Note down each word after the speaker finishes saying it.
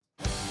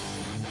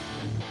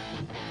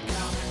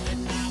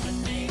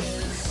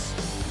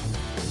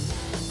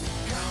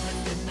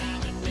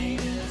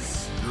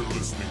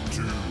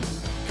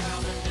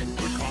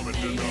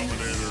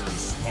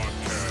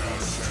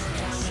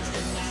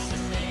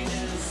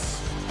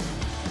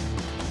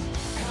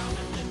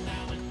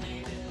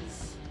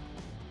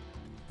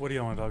What do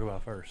you want to talk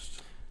about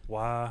first?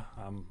 Why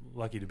I'm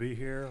lucky to be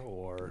here,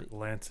 or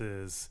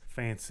Lance's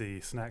fancy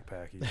snack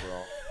pack he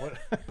brought?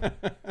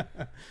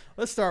 What?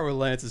 Let's start with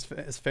Lance's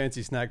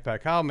fancy snack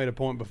pack. Kyle made a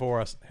point before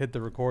I hit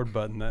the record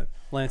button that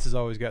Lance has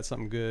always got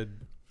something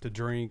good to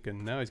drink,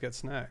 and now he's got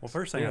snacks. Well,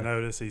 first thing I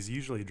noticed, he's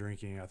usually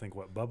drinking, I think,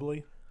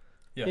 bubbly?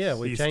 Yes. Yeah,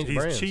 we changed He's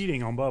brands.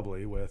 cheating on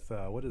bubbly with,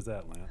 what is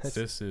that, Lance?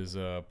 This is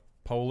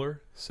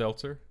Polar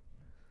Seltzer.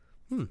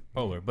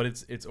 Polar, but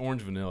it's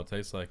orange vanilla. It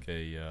tastes like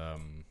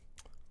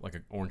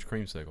an orange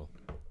creamsicle.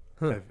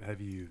 Have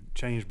you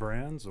changed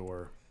brands,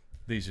 or?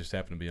 These just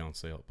happen to be on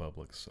sale at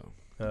Publix. So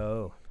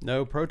Oh.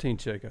 No protein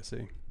shake, I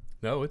see.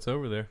 no, it's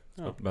over there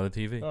Oh. by the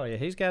TV. Oh, yeah,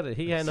 he's got it.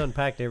 He hadn't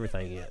unpacked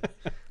everything yet.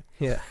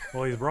 Yeah.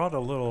 Well, he's brought a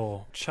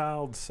little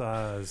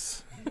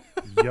child-size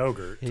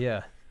yogurt.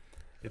 Yeah.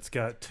 It's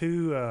got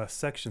two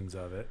sections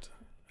of it,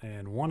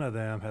 and one of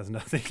them has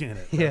nothing in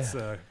it. Yeah.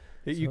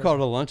 That's, You called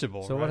it a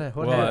Lunchable, So right?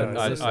 what well,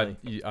 happened?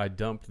 is I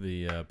dumped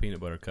the peanut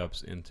butter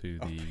cups into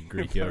the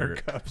Greek Butter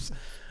yogurt. cups.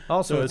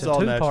 Also, So it's it's a all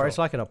two-part. natural. It's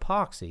like an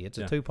epoxy. It's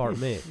a Yeah. two-part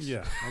mix.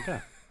 yeah, okay.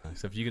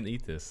 Except you can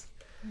eat this,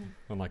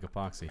 unlike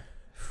epoxy.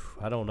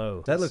 I don't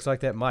know. That looks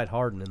like that might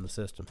harden in the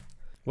system.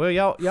 Well,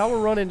 y'all were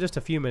running just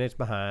a few minutes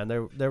behind.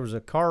 There was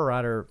a car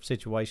rider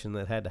situation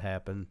that had to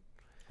happen.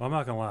 Well, I'm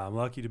not going to lie. I'm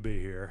lucky to be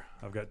here.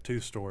 I've got two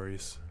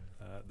stories.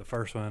 The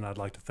first one, I'd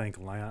like to thank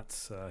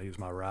Lance. He was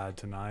my ride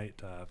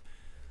tonight.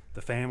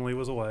 The family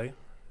was away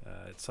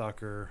at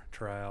soccer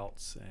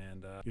tryouts,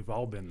 and you've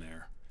all been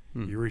there.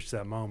 You reach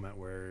that moment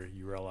where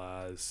you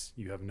realize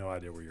you have no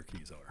idea where your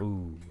keys are.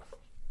 Ooh.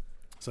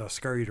 So I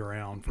scurried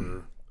around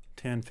for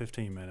 10,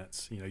 15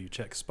 minutes. You know, you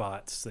check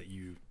spots that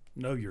you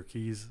know your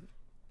keys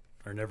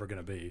are never going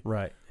to be.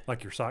 Right.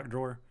 Like your sock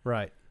drawer.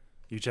 Right.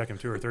 You check them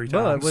 2 or 3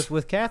 But times.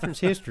 with Catherine's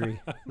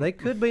history, they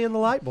could be in the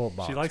light bulb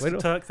box. She likes We to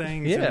don't- tuck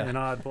things Yeah. in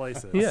odd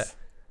places. Yeah.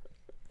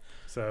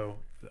 So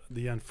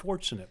the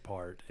unfortunate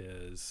part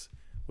is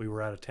we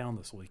were out of town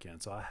this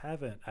weekend, so I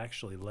haven't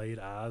actually laid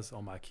eyes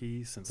on my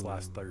keys since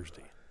last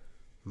Thursday.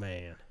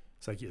 Man.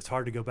 So it's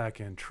hard to go back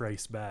and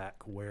trace back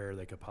where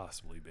they could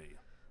possibly be.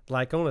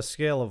 Like on a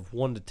scale of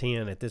 1 to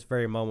 10 at this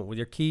very moment, with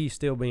your keys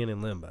still being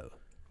in limbo,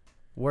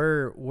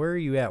 where are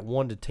you at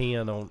 1 to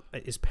 10 on?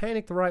 Is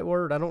panic the right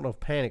word? I don't know if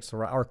panic's the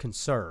right, or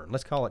concern.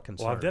 Let's call it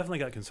concern. Well, I've definitely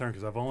got concern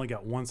because I've only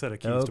got one set of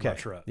keys to my Okay.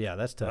 truck. Yeah,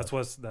 that's tough.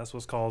 That's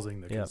what's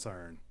causing the Yep.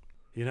 concern.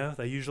 You know,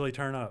 they usually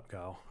turn up,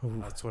 Kyle.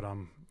 That's what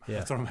I'm. Yeah.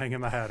 That's what I'm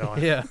hanging my hat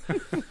on. Yeah.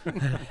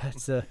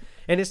 It's and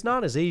it's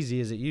not as easy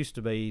as it used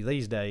to be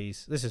these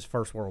days. This is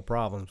first world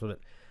problems, but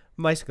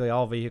basically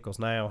all vehicles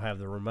now have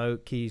the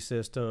remote key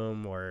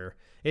system where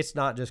it's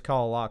not just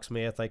call a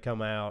locksmith, they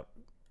come out,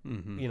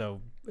 you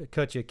know,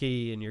 cut you a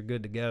key and you're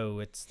good to go.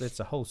 It's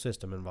a whole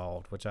system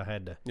involved, which I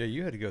had to. Yeah,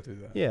 you had to go through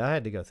that. Yeah, I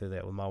had to go through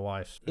that with my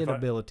wife's If I-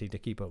 inability to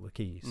keep up with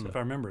keys. So. If I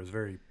remember, it's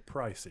very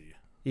pricey.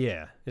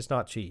 Yeah, it's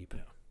not cheap.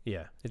 Yeah.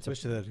 Yeah, it's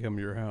Especially that to come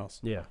to your house.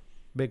 yeah,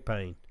 big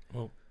pain.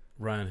 Well,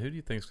 Ryan, who do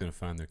you think is going to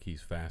find their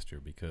keys faster?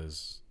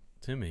 Because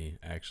Timmy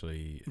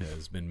actually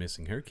has been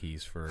missing her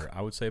keys for, I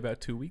would say, about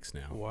 2 weeks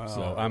now. Wow.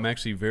 So I'm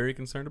actually very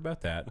concerned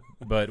about that.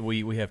 But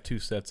we have 2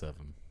 sets of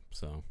them.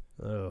 So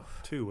Oh,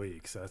 2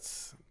 weeks.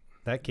 That's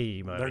that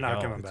key might they're be not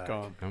gone. coming It's back.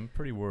 gone. I'm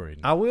pretty worried.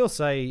 I will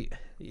say,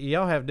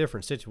 y'all have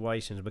different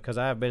situations because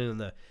I've been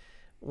in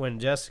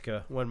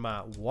when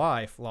my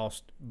wife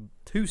lost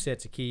 2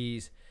 sets of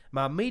keys,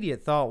 my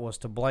immediate thought was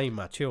to blame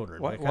my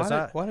children. Why,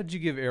 because why did you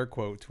give air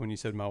quotes when you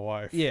said my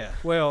wife? yeah,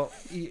 well,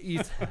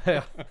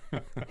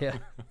 yeah,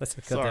 let's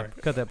Sorry.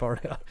 cut that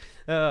part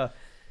out.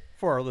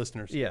 For our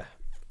listeners. Yeah.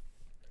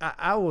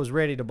 I was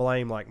ready to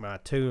blame like my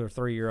 2 or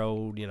 3 year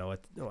old, you know,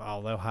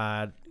 they'll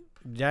hide.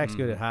 Jack's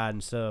good at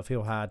hiding stuff.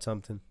 He'll hide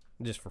something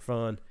just for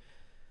fun.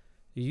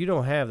 You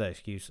don't have that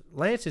excuse.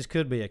 Lance's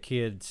could be a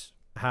kid's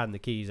hiding the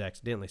keys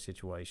accidentally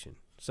situation.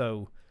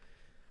 So,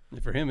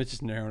 For him, it's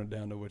just narrowing it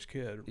down to which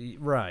kid.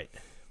 right.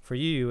 For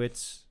you, it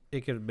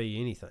could be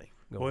anything.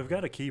 Well, we've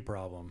got a key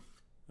problem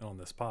on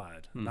this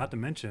pod. Not to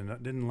mention,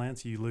 didn't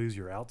Lance, you lose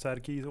your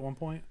outside keys at one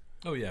point?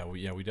 Oh, yeah.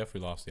 We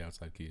definitely lost the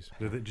outside keys.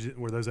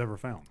 Were those ever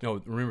found?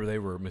 No, remember, they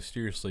were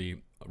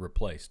mysteriously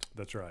replaced.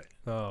 That's right.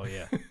 Oh,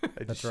 yeah.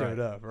 They That's just showed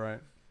up, right?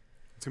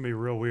 It's gonna be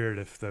real weird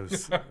if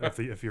those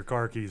if your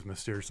car keys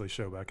mysteriously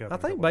show back up. I in a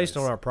think couple based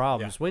days. on our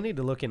problems, we need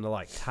to look into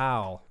like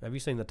tile. Have you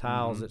seen the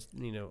tiles? That's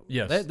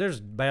Yes. there's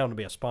bound to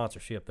be a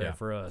sponsorship there Yeah.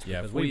 for us.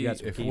 Yeah, because if we've got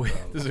some key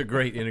problems. this is a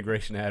great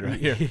integration ad right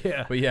here.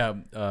 Yeah. But yeah,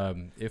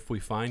 if we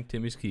find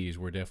Timmy's keys,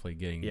 we're definitely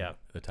getting Yeah.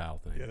 the tile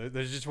thing. Yeah,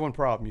 there's just one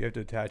problem. You have to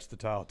attach the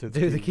tile to the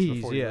Do keys the keys,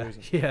 before you yeah, lose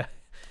them. yeah.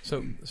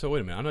 So wait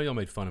a minute. I know y'all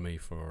made fun of me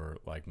for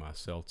like my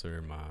seltzer,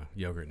 my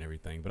yogurt, and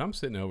everything, but I'm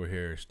sitting over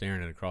here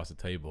staring at across the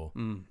table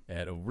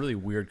at a really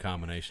weird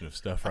combination of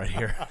stuff right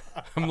here.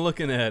 I'm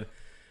looking at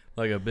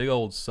like a big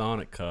old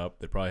Sonic cup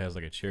that probably has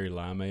like a cherry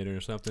limeade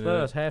or something. in Well,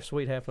 it. it's half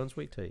sweet, half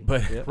unsweet tea.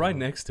 But Yep. right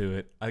next to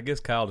it, I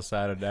guess Kyle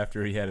decided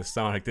after he had his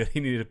Sonic that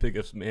he needed to pick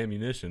up some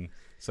ammunition.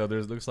 So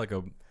there's looks like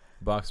a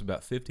box of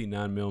about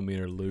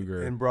 59mm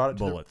Luger And brought it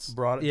bullets.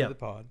 to Yeah. the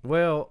pod.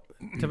 Well,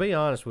 to be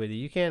honest with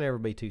you can't ever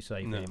be too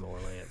safe No. anymore,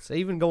 Lance.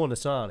 Even going to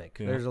Sonic,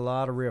 Yeah. there's a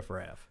lot of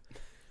riffraff.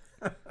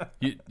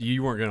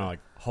 You weren't gonna like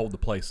hold the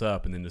place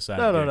up and then decide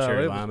No, to no, get a no.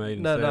 cherry It was, limeade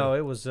no, instead? no.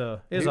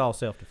 It was all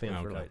self defense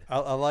Okay. related.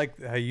 I like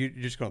how you're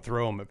just going to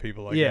throw them at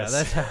people. I Yeah, guess.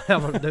 that's how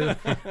I'm gonna do it.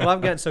 Well,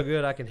 I've gotten so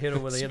good I can hit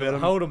them with the end Spit of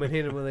 'em. hold them and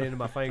hit them with the end of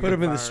my finger. Put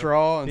them in the fire 'em.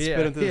 straw and Yeah,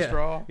 spit them through yeah. the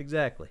straw.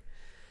 Exactly.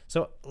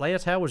 So,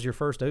 Lance, how was your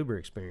first Uber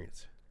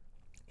experience?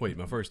 Wait,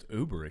 my first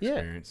Uber Yeah.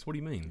 experience? What do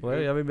you mean?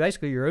 Well, I mean,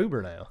 basically, you're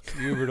Uber now.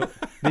 You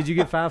Did you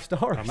get 5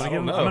 stars? I'm I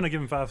gonna don't know.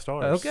 give him 5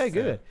 stars. Okay,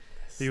 good.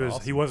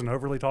 He wasn't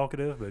overly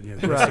talkative, but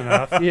just Right.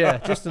 enough. Yeah,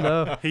 just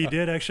enough. He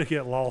did actually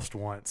get lost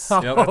once.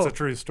 Yep. That's a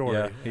true story.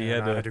 Yeah, he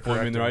had and I to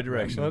point me in correct the right him.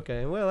 direction.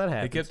 Okay, well, that He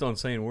happens. kept on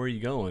saying, "Where are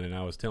you going?" And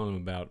I was telling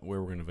him about where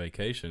we're going to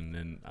vacation.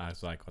 And I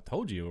was like, "I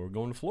told you we're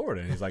going to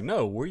Florida." And he's like,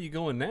 "No, where are you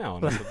going now?"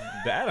 And I said,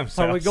 "The Adams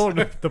Are we house." going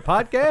to the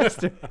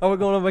podcast? Or are we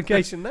going on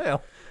vacation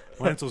now?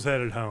 Lance was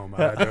headed home.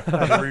 I had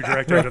to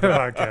redirect him to the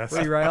podcast.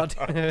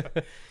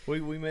 Reroute.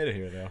 We made it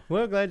here though.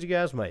 Well, glad you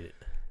guys made it.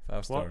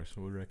 5 Well, stars.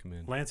 We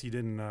recommend. Lance, you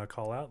didn't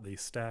call out the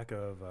stack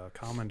of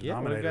common Yeah,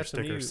 we've denominator got some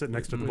stickers new, sitting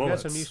next to the we've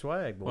bullets. got some new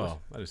swag, boys.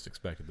 Well, I just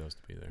expected those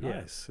to be there. Yeah.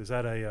 Nice. Is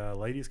that a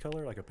ladies'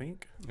 color, like a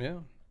pink? Yeah.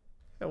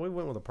 Yeah, we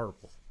went with a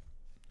purple.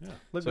 Yeah.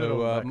 Look So, good on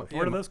the back. Yeah,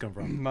 Where did those come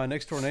from? My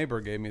next door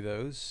neighbor gave me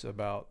those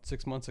about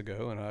 6 months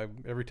ago,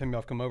 and every time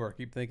y'all come over, I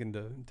keep thinking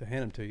to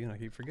hand them to you, and I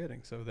keep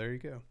forgetting. So there you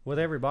go. With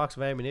every box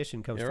of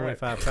ammunition comes You're right.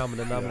 25 common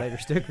denominator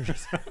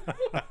stickers.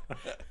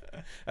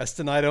 That's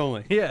tonight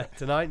only. Yeah,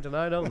 tonight and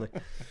tonight only.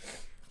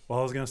 Well,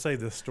 I was going to say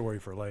this story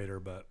for later,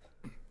 but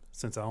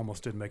since I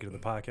almost didn't make it to the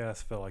podcast,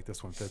 I felt like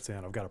this one fits in.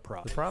 I've got a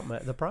prop. The prop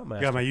I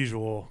master. got my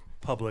usual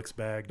Publix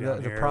bag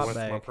down The here prop with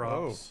my bag.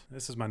 props.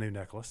 This is my new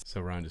necklace.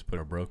 So Ryan just put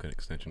a broken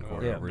extension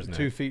cord Yeah, over his neck.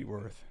 2 feet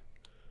worth.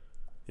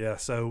 Yeah,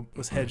 so it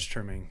was hedge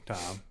trimming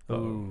time.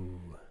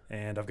 Ooh.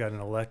 And I've got an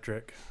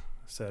electric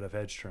set of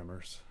hedge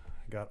trimmers.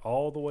 Got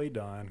all the way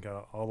done,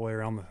 got all the way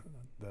around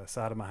the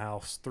side of my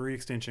house, 3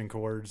 extension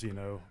cords,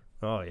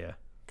 Oh, yeah.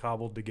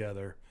 cobbled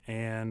together.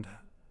 And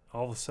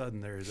all of a sudden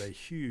there is a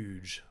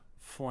huge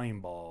flame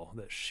ball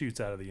that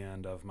shoots out of the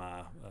end of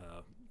my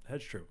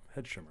hedge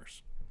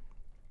trimmers.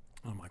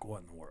 I'm like,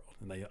 what in the world?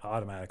 And they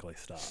automatically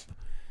stop.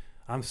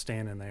 I'm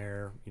standing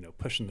there,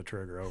 pushing the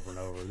trigger over and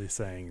over. These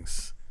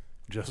things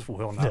just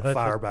will not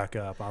fire back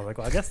up. I was like,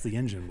 well, I guess the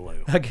engine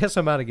blew. I guess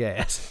I'm out of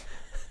gas.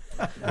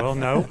 Well,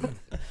 no.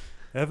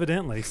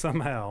 Evidently,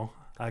 somehow,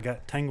 I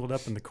got tangled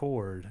up in the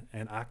cord,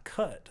 and I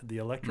cut the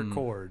electric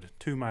cord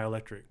to my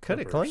electric Cut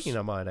it clippers. clean,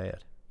 I might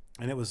add.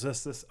 And it was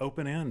just this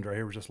open end right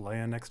here, was just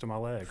laying next to my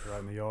leg right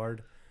in the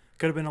yard.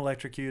 Could have been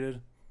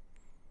electrocuted.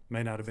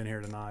 May not have been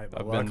here tonight, but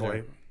I've been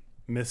luckily there.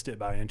 missed it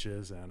by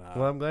inches. And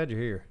Well, I'm glad you're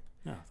here.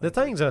 yeah, The thank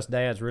you. things us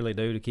dads really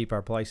do to keep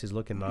our places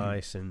looking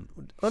nice and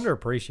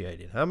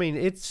underappreciated. I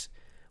mean,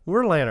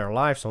 we're laying our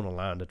lives on the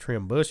line to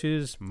trim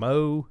bushes,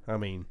 mow. I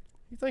mean,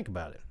 you think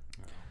about it.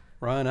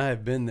 Ryan, I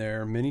have been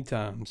there many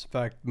times. In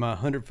fact, my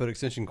 100-foot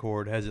extension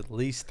cord has at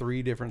least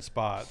 3 different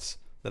spots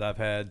that I've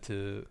had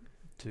to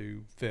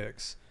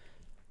fix.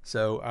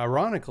 So,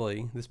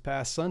 ironically, this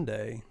past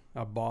Sunday,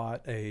 I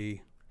bought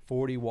a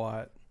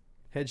 40-watt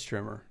hedge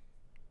trimmer.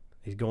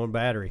 He's going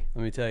battery.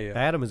 Let me tell you,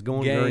 Adam is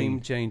going game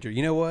green. changer.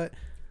 You know what?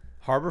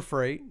 Harbor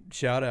Freight,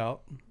 shout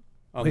out.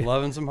 I'm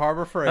loving some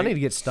Harbor Freight. I need to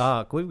get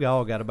stock. We've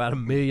all got about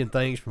 1 million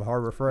things from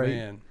Harbor Freight.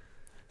 Man.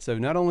 So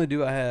not only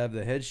do I have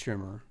the hedge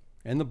trimmer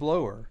and the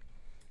blower,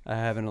 I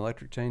have an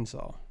electric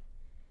chainsaw,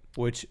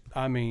 which,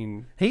 I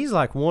mean, He's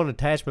like one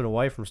attachment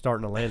away from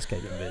starting a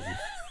landscaping business.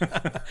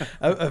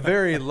 a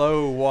very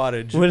low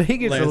wattage. When he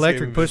gets an electric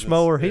landscaping push business.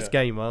 mower, he's Yeah.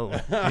 game on.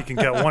 He can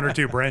cut 1 or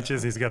 2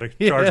 branches. He's got to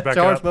Yeah, charge back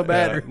charge up. my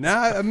battery. No,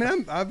 I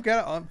mean, I've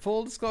got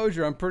full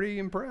disclosure. I'm pretty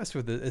impressed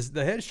with it.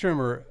 The hedge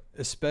trimmer,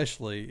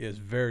 especially, is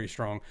very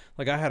strong.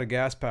 Like I had a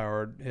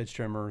gas-powered hedge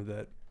trimmer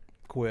that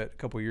quit a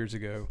couple years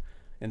ago,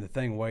 and the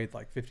thing weighed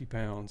like 50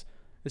 pounds.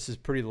 This is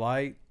pretty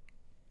light.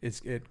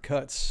 It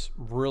cuts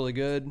really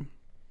good,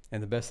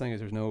 and the best thing is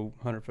there's no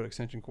 100-foot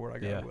extension cord I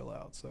got to wheel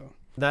out. So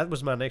That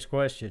was my next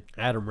question.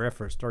 Adam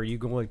referenced, are you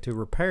going to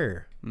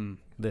repair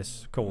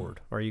this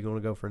cord? Or are you going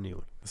to go for a new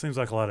one? It seems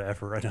like a lot of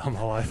effort right now in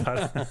my life.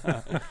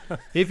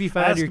 If you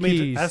find your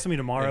keys. Ask me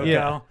tomorrow, Yeah.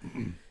 Cal,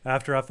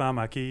 after I find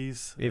my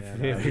keys. If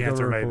and, you're the gonna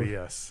answer may record. be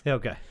yes.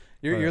 Okay.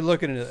 you're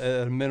looking at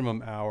a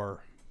minimum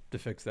hour to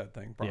fix that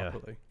thing Yeah.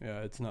 properly.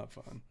 Yeah, it's not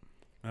fun.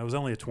 It was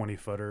only a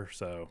 20-footer,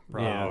 so Yeah,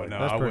 probably, no,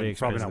 that's I pretty wouldn't-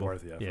 probably expensive. not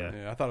worth the effort.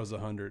 Yeah. Yeah, I thought it was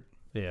 100.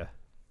 Yeah.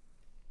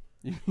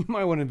 You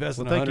might want to invest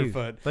in Well, a thank you.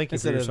 100-foot Thank you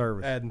for instead your of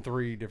service. adding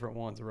 3 different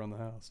ones around the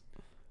house.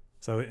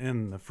 So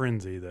in the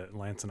frenzy that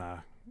Lance and I,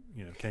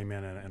 came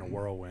in a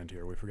whirlwind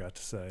here, we forgot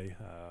to say,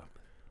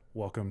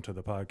 welcome to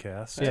the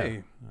podcast.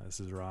 Hey. This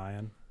is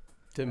Ryan.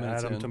 10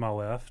 minutes Adam in. to my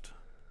left,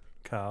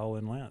 Kyle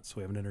and Lance.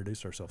 We haven't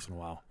introduced ourselves in a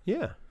while.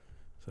 Yeah.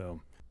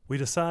 So we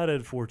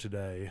decided for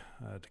today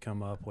to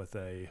come up with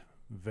a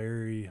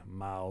very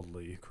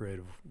mildly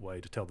creative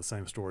way to tell the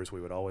same stories we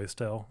would always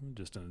tell,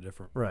 just in a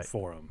different Right.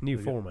 forum. New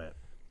We- format.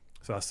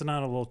 So I sent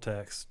out a little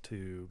text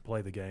to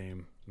play the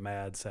game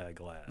Mad, Sad,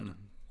 Glad.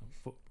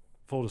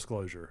 Full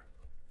disclosure,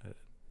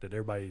 did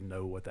everybody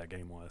know what that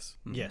game was?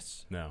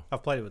 Yes. No.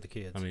 I've played it with the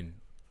kids. I mean,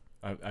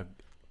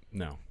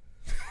 no.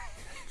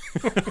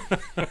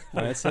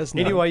 That's no.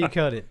 Any way you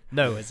cut it,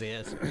 no, it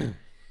is.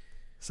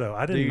 So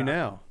I Do didn't you know.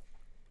 now?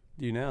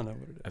 Do you now know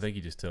what it is? I think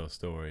you just tell a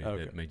story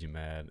Okay. that made you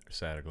mad or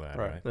sad or glad,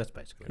 Right. right? That's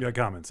basically You got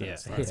common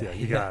sense. Yeah. Yeah,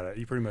 you got it.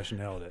 You pretty much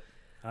nailed it.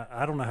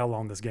 I don't know how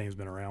long this game's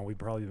been around. We've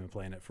probably been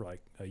playing it for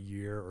like a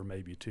year or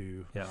maybe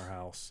two in our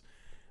house.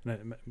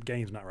 And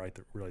game's not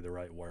really the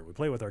right word. We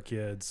play with our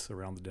kids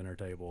around the dinner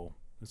table.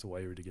 It's a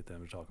way to get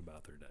them to talk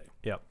about their day.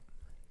 Yep.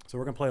 So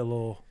we're going to play a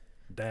little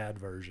dad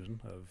version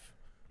of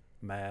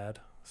Mad,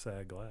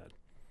 Sad, Glad.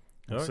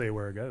 We'll All right. see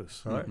where it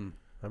goes. All right.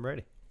 I'm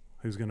ready.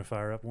 Who's going to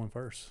fire up one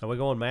first? Are we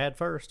going mad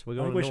first? I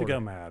think we should go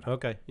Mad.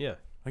 Okay. Yeah.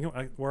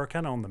 We're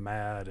kind of on the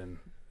Mad and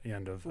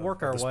end of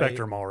Work the our way-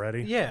 spectrum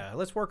already. Yeah.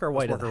 Let's work our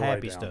way Let's to work the our way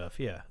happy down. stuff.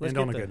 Yeah. Let's End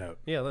on get a the- good note.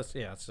 Yeah.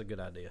 That's a good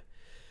idea.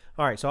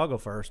 All right, so I'll go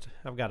first.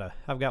 I've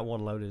got one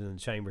loaded in the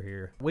chamber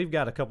here. We've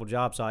got a couple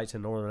job sites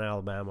in northern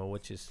Alabama,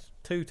 which is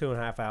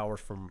 2.5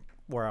 hours from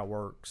where I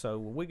work. So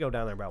we go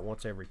down there about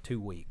once every 2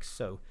 weeks.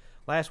 So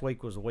last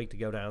week was a week to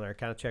go down there,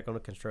 kind of check on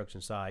the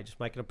construction site, just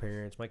make an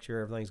appearance, make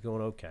sure everything's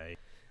going okay.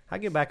 I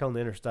get back on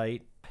the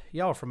interstate.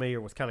 Y'all are familiar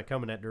with kind of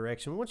coming that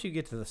direction. Once you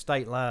get to the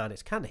state line,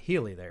 it's kind of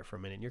hilly there for a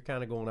minute. You're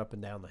kind of going up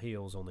and down the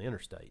hills on the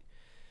interstate.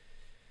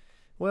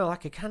 Well, I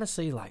could kind of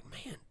see like,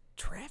 man,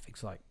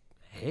 traffic's like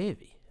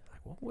heavy.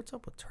 Like, what's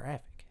up with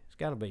traffic? It's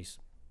got to be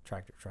some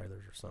tractor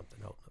trailers or something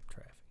holding up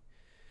traffic.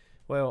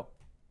 Well,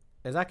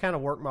 as I kind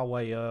of work my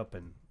way up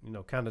and,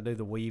 kind of do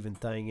the weaving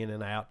thing in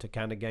and out to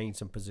kind of gain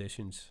some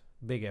positions,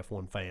 big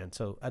F1 fan,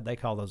 so they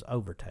call those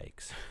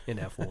overtakes in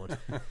F1.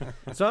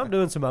 So I'm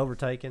doing some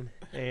overtaking,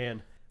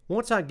 and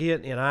once I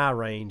get in eye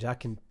range,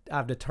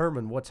 I've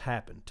determined what's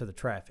happened to the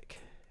traffic.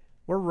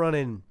 We're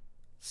running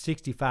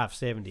 65,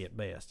 70 at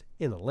best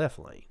in the left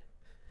lane.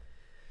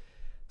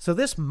 So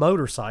this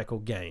motorcycle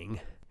gang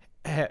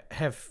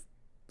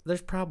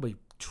there's probably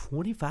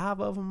 25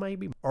 of them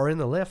maybe are in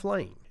the left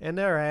lane, and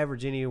they're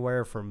averaging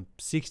anywhere from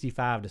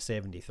 65 to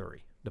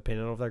 73,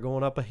 depending on if they're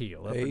going up a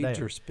hill, up or Age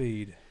down. or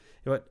speed?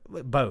 But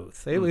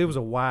both. It was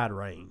a wide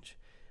range.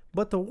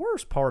 But the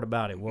worst part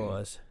about it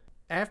was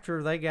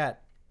after they got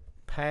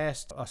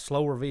past a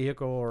slower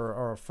vehicle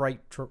or a freight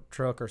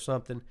truck or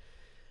something,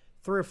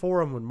 3 or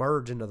 4 of them would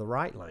merge into the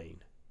right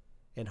lane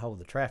and hold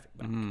the traffic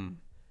back.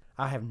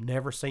 I have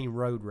never seen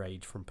road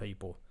rage from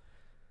people.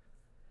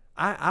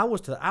 I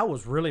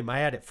was really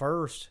mad at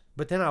first,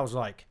 but then I was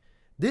like,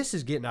 this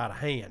is getting out of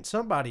hand.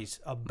 Somebody's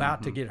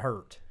about to get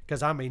hurt.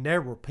 Because,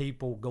 there were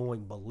people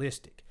going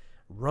ballistic,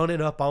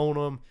 running up on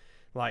them.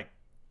 Like,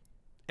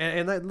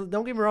 and they,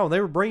 don't get me wrong,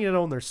 they were bringing it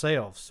on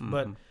themselves.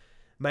 But,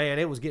 man,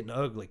 it was getting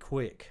ugly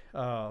quick.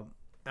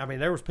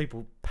 There was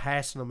people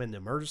passing them in the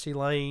emergency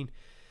lane.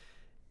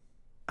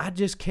 I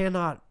just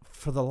cannot,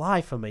 for the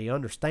life of me,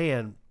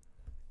 understand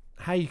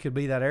how you could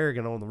be that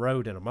arrogant on the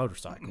road in a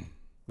motorcycle.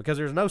 Because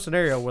there's no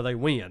scenario where they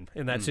win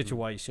in that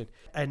situation.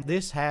 And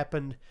this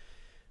happened,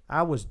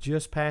 I was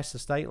just past the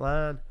state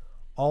line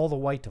all the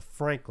way to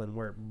Franklin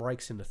where it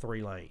breaks into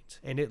 3 lanes.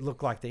 And it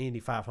looked like the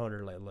Indy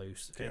 500 let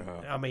loose.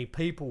 And,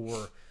 people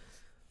were,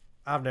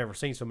 I've never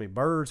seen so many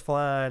birds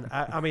flying.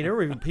 There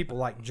were even people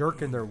like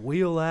jerking their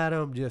wheel at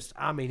them.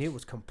 It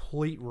was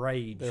complete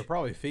rage. They're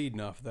probably feeding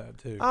off that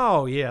too.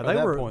 Oh yeah, By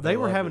that point, they they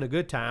were loved having it. a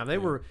good time. They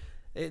were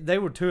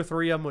 2 or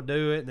 3 of them would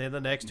do it, and then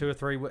the next 2 or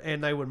 3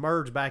 and they would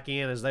merge back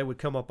in as they would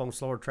come up on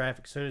slower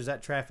traffic. As soon as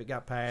that traffic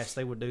got past,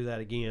 they would do that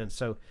again.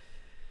 So,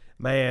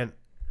 man,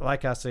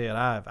 like I said,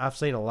 I've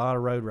seen a lot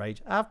of road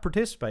rage. I've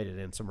participated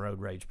in some road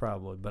rage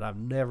probably, but I've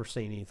never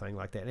seen anything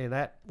like that. And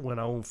that went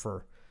on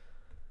for,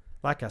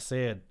 like I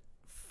said,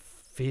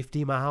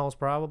 50 miles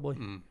probably.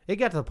 It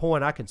got to the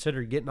point I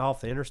considered getting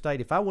off the interstate.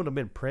 If I wouldn't have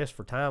been pressed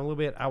for time a little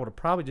bit, I would have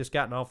probably just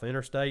gotten off the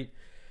interstate,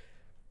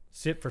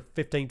 sit for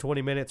 15,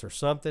 20 minutes or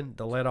something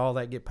to let all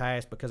that get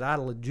past, because I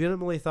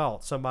legitimately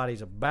thought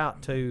somebody's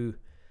about to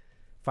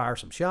fire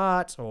some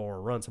shots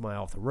or run somebody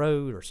off the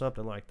road or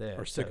something like that.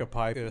 Or stick a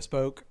pipe in a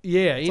spoke.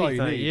 Yeah, That's all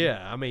you anything. need.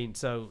 Yeah,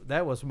 so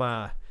that was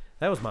my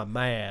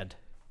mad,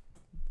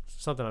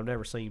 something I've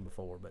never seen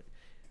before. But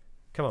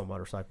come on,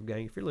 motorcycle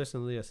gang, if you're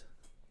listening to this,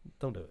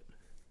 don't do it.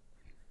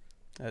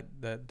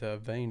 That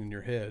vein in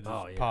your head is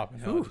Oh, yeah. popping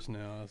Whew. out just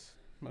now. I'm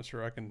not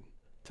sure I can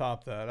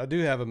top that. I do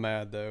have a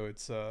mad though.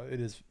 It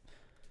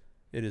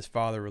is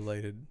father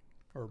related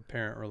or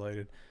parent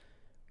related.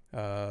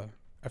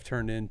 I've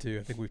turned into,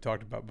 I think we've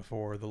talked about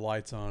before, the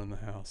lights on in the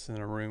house in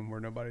a room where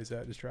nobody's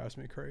at just drives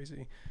me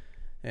crazy.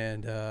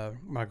 And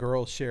my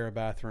girls share a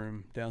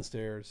bathroom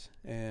downstairs,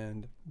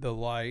 and the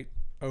light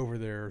over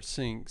their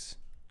sinks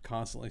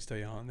constantly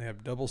stay on. They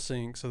have double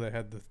sinks, so they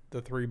had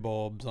the 3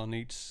 bulbs on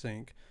each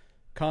sink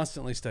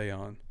constantly stay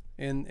on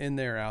in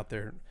there, out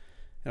there.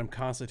 And I'm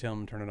constantly telling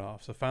them to turn it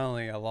off. So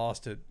finally I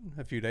lost it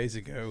a few days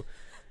ago,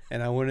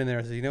 and I went in there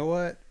and said, you know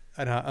what?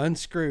 And I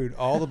unscrewed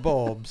all the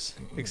bulbs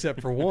except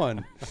for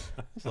one.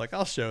 It's like,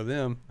 I'll show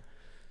them.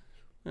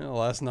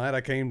 Last night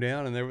I came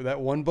down and that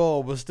one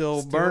bulb was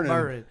still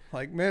burning.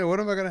 Like, man, what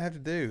am I going to have to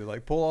do?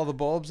 Like, pull all the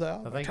bulbs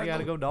out? I think you got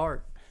to go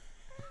dark.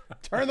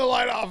 Turn the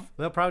light off.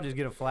 They'll probably just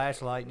get a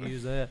flashlight and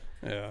use that.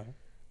 Yeah.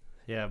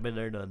 Yeah, I've been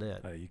there, done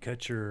that. You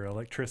cut your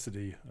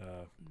electricity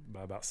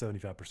by about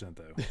 75%,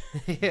 though.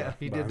 Yeah,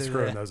 you by did do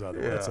screwing that. those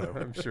other Yeah, ones. So.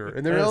 I'm sure. And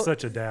And they're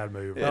such a dad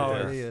move. It Oh,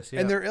 is. it is.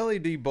 Yeah. And they're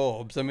LED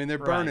bulbs. I mean, they're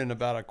Right. burning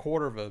about a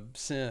quarter of a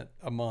cent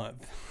a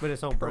month But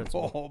it's on per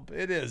principle. bulb.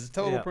 It is. It's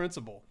total Yeah.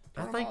 principle.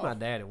 I Turn think 'em my off.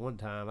 dad at one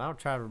time, I'll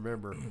try to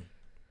remember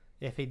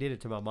if he did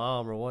it to my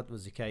mom or what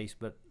was the case,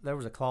 but there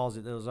was a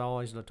closet that was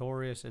always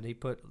notorious, and he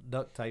put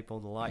duct tape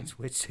on the light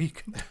switch so you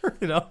could turn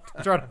it off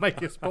to try to make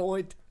his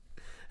point.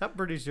 I'm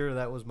pretty sure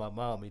that was my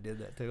mom. He did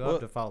that too. I'll Well,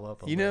 have to follow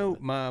up on You that, know,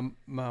 but-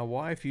 my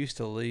wife used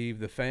to leave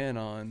the fan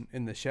on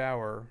in the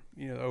shower,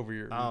 over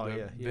your Oh, the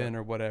yeah, yeah. vent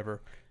or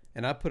whatever,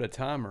 and I put a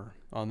timer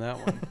on that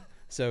one.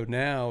 So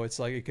now it's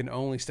like it can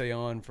only stay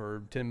on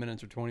for 10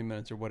 minutes or 20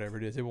 minutes or whatever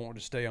it is. It won't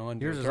just stay on.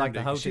 Yours till is like the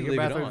eternity 'cause hotel. she'd Your leave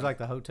it bathroom's on. like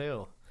the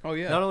hotel. Oh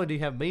yeah. Not only do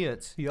you have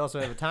mints, you also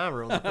have a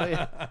timer on the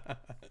fan.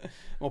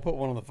 We'll put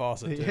one on the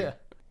faucet too. Yeah.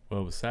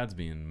 Well, besides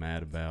being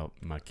mad about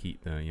my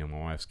my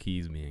wife's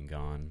keys being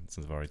gone,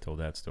 since I've already told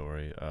that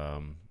story,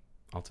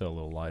 I'll tell a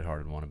little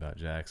lighthearted one about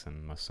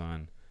Jackson, my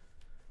son.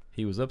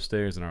 He was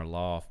upstairs in our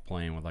loft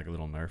playing with like a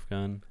little Nerf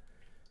gun,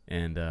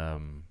 and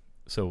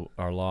so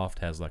our loft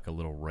has like a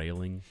little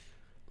railing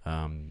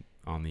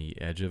on the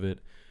edge of it,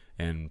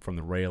 and from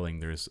the railing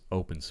there's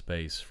open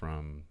space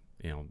from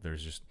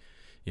there's just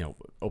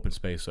open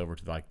space over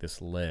to like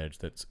this ledge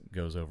that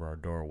goes over our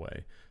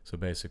doorway. So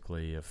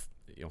basically, if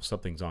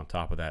something's on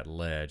top of that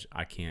ledge,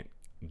 I can't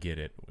get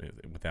it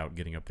without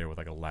getting up there with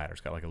like a ladder.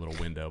 It's got like a little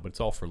window, but it's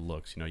all for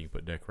looks. You can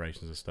put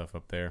decorations and stuff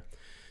up there.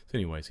 So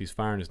anyways, he's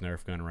firing his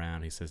Nerf gun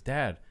around. He says,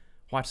 "Dad,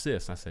 watch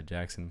this." And I said,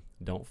 "Jackson,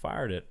 don't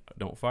fire it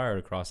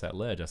across that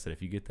ledge." I said,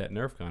 "If you get that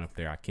Nerf gun up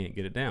there, I can't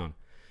get it down."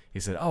 He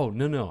said, "Oh,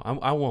 no,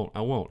 I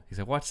won't. He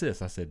said, "Watch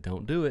this." I said,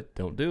 Don't do it.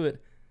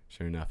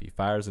 Sure enough, he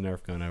fires the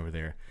Nerf gun over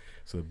there.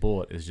 So the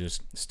bullet is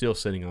just still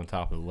sitting on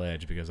top of the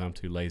ledge because I'm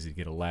too lazy to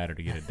get a ladder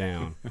to get it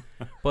down.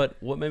 But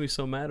what made me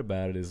so mad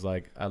about it is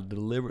like I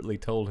deliberately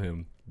told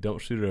him, "Don't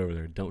shoot it over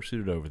there. Don't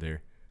shoot it over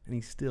there." And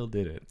he still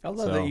did it. I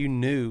love that you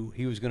knew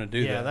he was going to do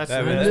Yeah, that. that's- That-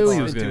 I I that's knew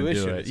he was intuition. going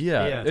to do it. It's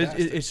Yeah,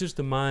 fantastic. it's just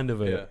the mind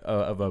of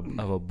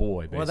a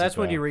boy. Basically. Well, that's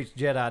when you reach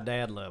Jedi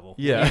Dad level.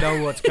 Yeah. You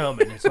know what's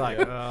coming. It's like,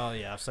 oh,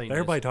 yeah, I've seen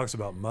Everybody this. talks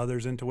about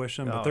mother's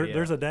intuition, but Oh, yeah.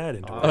 there's a dad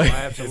intuition. Oh, It's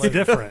absolutely.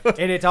 different.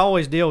 And it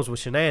always deals with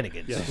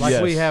shenanigans. Yes.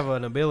 Like we Yes. have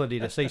an ability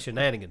to see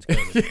shenanigans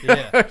coming.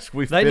 Yeah.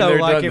 We've They been know, there,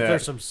 like, done if that.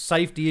 there's some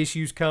safety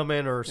issues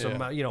coming or some,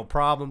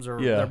 problems or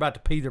Yeah. they're about to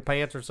pee their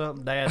pants or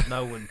something, Dads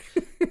know when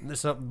there's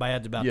something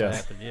bad's about to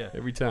happen. Yeah.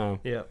 every time.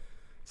 Yeah.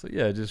 So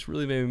yeah, it just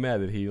really made me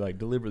mad that he like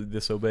deliberately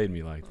disobeyed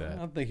me like I that.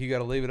 don't think you got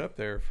to leave it up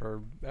there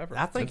forever.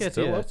 I think It's that's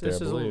still it. up there,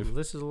 This I is believe.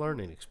 this is a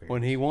learning experience.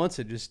 When he wants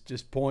it,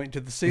 just point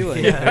to the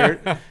ceiling. Yeah.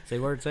 There- See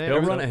where it's at.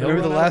 He'll run it. He'll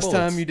Remember the run out of last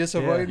time bullets. you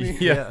disobeyed me?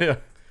 Yeah.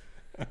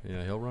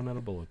 Yeah, he'll run out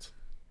of bullets.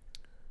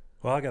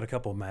 Well, I got a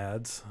couple of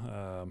mads.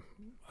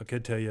 I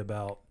could tell you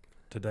about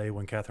today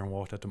when Catherine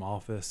walked up to my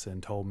office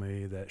and told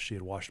me that she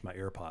had washed my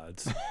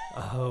AirPods.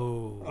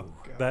 Oh.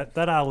 that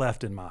I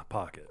left in my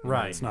pocket.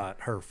 Right. It's not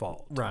her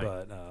fault. Right.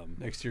 But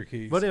Next to your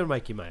keys. But it'll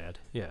make you mad.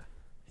 Yeah.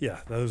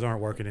 yeah, those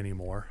aren't working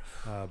anymore.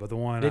 But the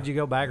one Did you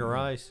go bag of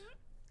rice?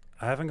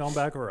 I haven't gone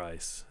back with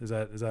rice. Is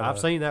that I've a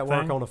seen that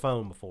work thing? on the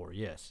phone before.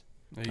 Yes.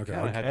 You Okay.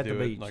 kind of had At to the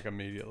do beach. it like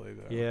immediately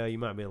though. Yeah, you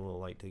might be a little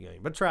late to the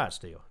game, but try it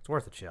still. It's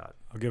worth a shot.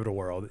 I'll give it a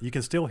whirl. You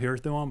can still hear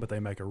it through them, but they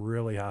make a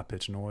really high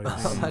pitched noise.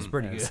 Oh, that's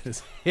pretty And good.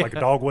 it's like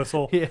a dog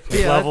whistle. Yeah, with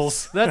yeah,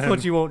 levels. That's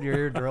what you want in your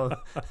eardrum.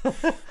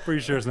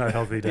 Pretty sure it's not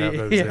healthy to have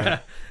those in. Yeah,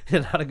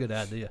 not a good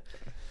idea.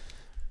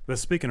 But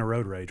speaking of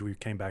road rage, we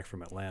came back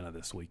from Atlanta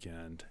this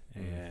weekend,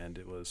 and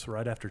it was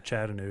right after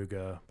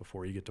Chattanooga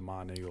before you get to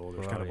Monteagle.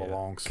 There's Oh, kind of a yeah.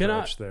 long Can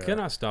I stretch there. can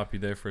I stop you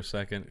there for a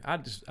second? I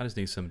just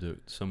need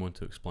someone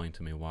to explain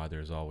to me why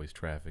there's always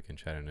traffic in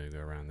Chattanooga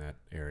around that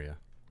area.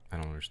 I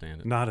don't understand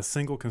it. Not a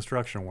single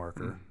construction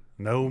worker,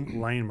 no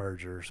lane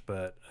mergers,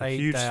 but a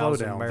huge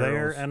 8,000 slowdown there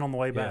barrels. and on the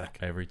way Yeah. back.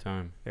 Every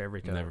time. Every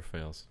It time. never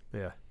fails.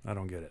 Yeah. I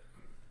don't get it.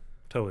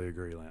 Totally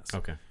agree, Lance.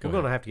 Okay. We're Go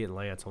going to ahead. have to get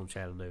Lance on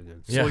Chattanooga.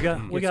 And So Yeah. we got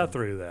get we got some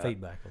through that.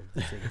 feedback on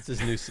the city. It's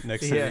his new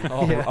next Yeah, city.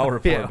 I'll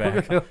report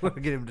back. We're going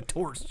to get him to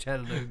torch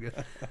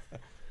Chattanooga.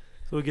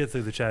 So we get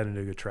through the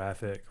Chattanooga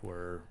traffic.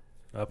 We're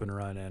up and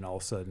running. All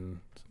of a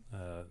sudden,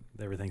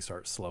 everything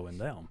starts slowing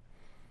down.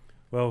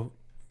 Well,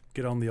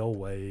 get on the old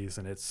ways,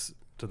 and it's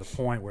to the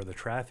point where the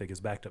traffic is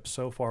backed up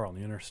so far on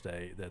the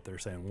interstate that they're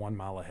saying 1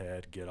 mile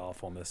ahead, get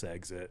off on this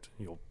exit.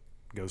 You'll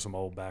go some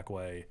old back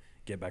way,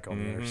 get back on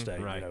the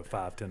interstate, right.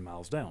 5-10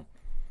 miles down.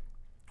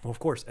 Well, of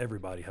course,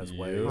 everybody has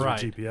Yeah. ways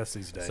Right. with GPS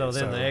these days. So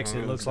then the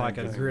exit looks like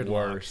a gridlock.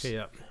 Worse.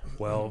 Yeah.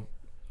 Well,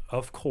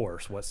 of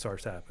course, what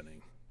starts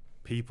happening?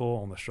 People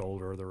on the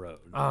shoulder of the road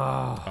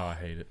Oh, Oh, I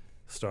hate it.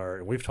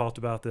 start. We've talked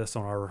about this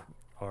on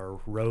our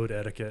road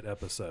etiquette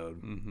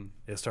episode. Mm-hmm.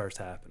 It starts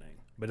happening,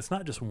 but it's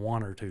not just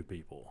one or two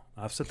people.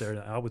 I've sit there, and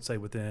I would say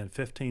within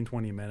 15,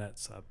 20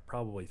 minutes,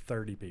 probably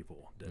 30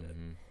 people did it.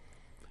 Mhm.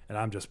 and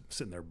I'm just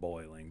sitting there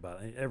boiling.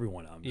 But every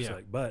one of them, just Yeah.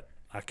 like, but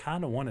I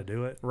kind of want to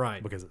do it,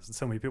 Right. Because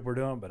so many people are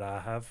doing it, but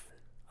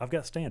I've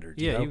got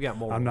standards. Yeah, you know? you've got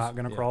morals. I'm not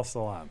going to Yeah. cross the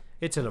line.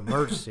 It's an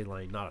emergency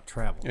lane, not a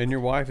travel. And your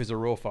wife is a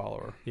rule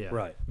follower. Yeah,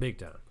 Right. big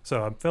time.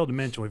 So I failed to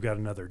mention we've got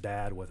another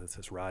dad with us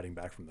that's riding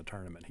back from the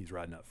tournament. He's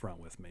riding up front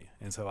with me,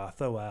 and so I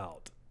throw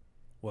out,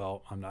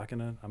 well, I'm not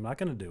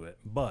gonna do it,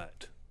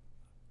 but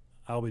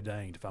I'll be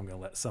danged if I'm gonna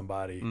let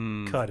somebody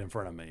cut in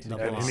front of me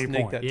Double at lock. any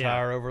Sneak point. that Yeah.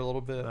 tire over a little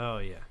bit. Oh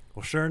yeah.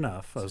 Well, sure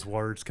enough, those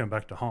words come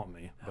back to haunt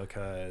me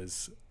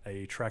because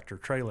a tractor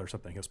trailer or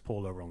something has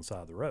pulled over on the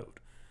side of the road.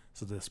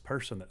 So this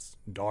person that's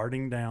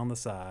darting down the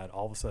side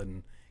all of a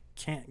sudden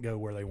can't go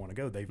where they want to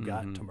go. They've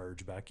got to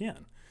merge back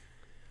in.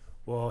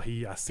 Well,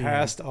 I see him.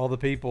 Past all the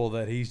people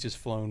that he's just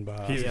flown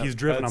by. He's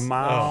driven a That's-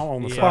 mile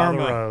on the yeah. side of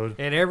the Karma. road.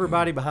 And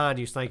everybody behind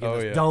you's thinking, Oh,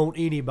 yeah. don't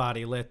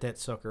anybody let that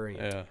sucker in.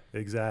 Yeah.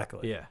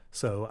 Exactly. Yeah.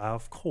 So I,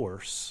 of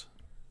course,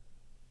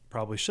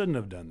 probably shouldn't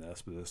have done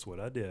this, but this is what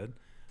I did.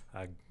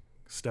 I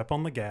step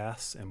on the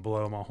gas and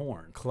blow my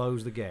horn.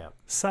 Close the gap.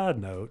 Side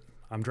note,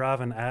 I'm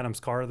driving Adam's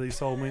car that he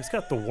sold me. It's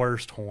got the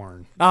worst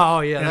horn.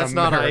 Oh yeah, In that's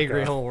not an America.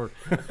 angry horn.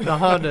 The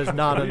Honda's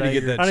not I an need to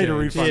get angry. that I need a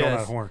changed. refund on Yes.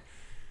 that horn.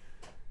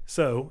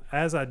 So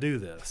as I do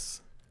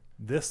this,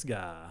 this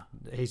guy,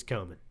 He's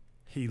coming.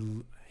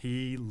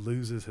 he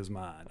loses his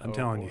mind. I'm Oh,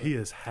 telling you, boy. he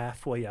is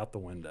halfway out the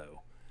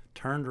window,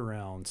 turned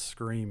around,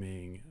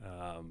 screaming.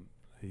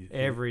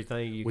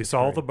 Everything you. We could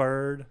saw scream. the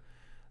bird.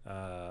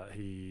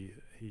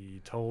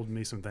 He told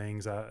me some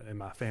things I and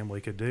my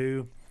family could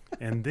do,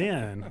 and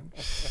then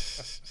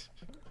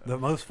the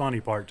most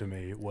funny part to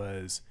me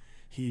was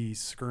he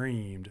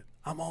screamed,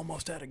 "I'm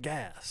almost out of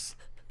gas."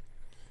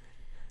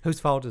 Whose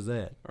fault is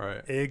that?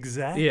 Right.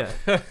 Exactly. Yeah.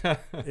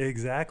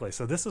 Exactly.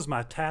 So this is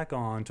my tack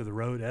on to the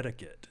road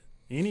etiquette.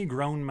 Any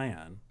grown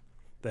man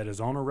that is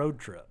on a road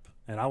trip,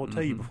 and I will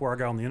tell you, before I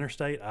got on the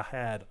interstate, I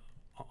had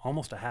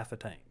almost a half a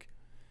tank.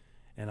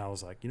 And I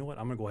was like, you know what?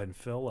 I'm going to go ahead and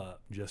fill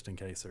up just in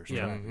case there's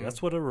Yeah. traffic.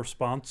 That's what a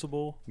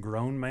responsible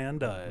grown man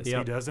does. Yep.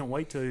 He doesn't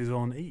wait till he's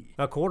on E.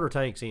 A quarter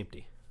tank's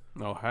empty.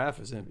 No, half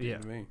is empty Yeah.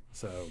 to me.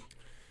 So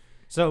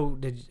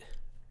did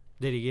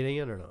he get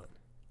in or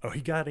not?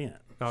 He got in.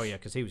 Oh yeah,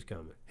 because he was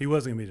coming. He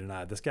wasn't going to be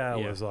denied. This guy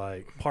Yeah. was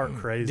like park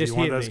crazy. Just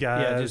One of hit those me.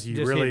 Yeah, guys just you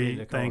hit me in really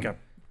the think corner.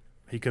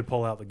 he could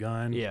pull out the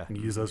gun Yeah. and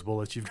use those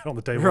bullets you've got on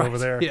the table Right. over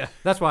there. Yeah,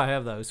 that's why I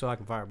have those so I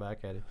can fire back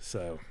at him.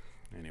 So,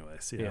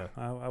 anyways, Yeah.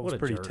 I What was a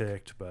pretty jerk.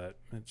 ticked, but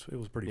it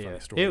was a pretty Yeah, funny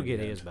story. he'll in the get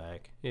end. his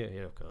back. Yeah,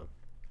 he'll come.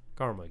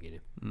 Karma will get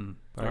him.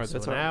 All right, so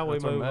that's now we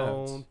that's our move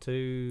Mads. on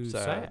to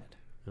Sad. Sad.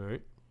 All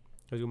right,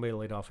 who's gonna be the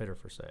leadoff hitter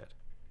for Sad?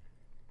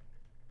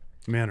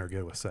 Men are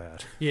good with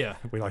sad. Yeah,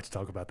 We like to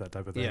talk about that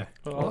type of thing. yeah.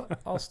 Well,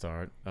 I'll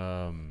start.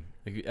 And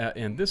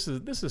this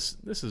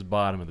is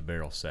bottom of the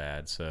barrel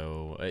sad.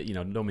 So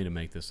don't mean to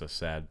make this a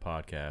sad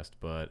podcast,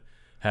 but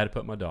had to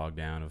put my dog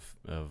down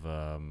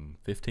of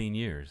 15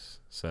 years.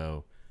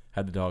 So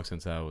had the dog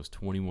since I was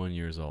 21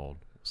 years old.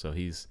 So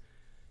he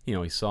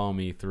saw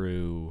me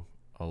through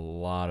a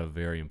lot of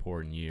very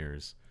important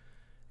years,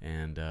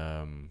 and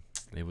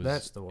it was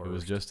That's the It was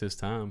worst. just his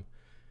time.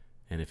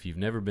 And if you've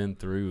never been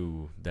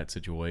through that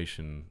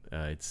situation,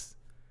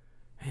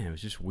 it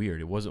was just weird.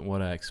 It wasn't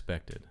what I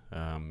expected.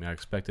 I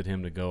expected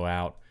him to go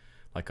out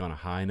like on a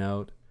high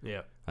note.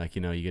 Yeah. Like,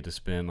 you get to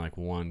spend like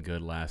one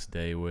good last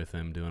day with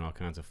him doing all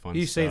kinds of fun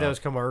You stuff. see those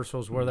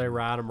commercials where they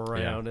ride him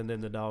around and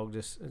then the dog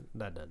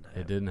that doesn't happen.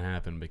 It didn't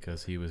happen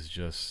because he was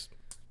just,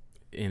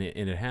 and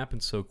it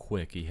happened so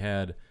quick. He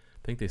had,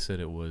 I think they said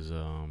it was,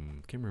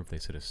 can't remember if they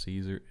said a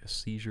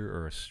seizure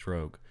or a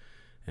stroke.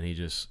 And he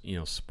just,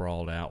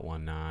 sprawled out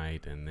one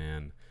night, and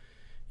then,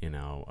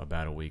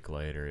 about a week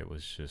later, it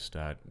was just,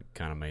 I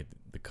kind of made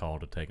the call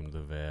to take him to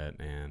the vet,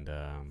 and,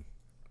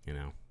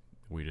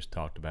 we just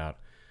talked about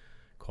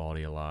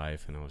quality of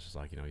life, and I was just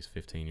like, he's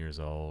 15 years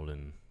old,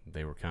 and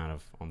they were kind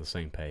of on the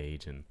same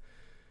page, and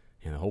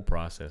the whole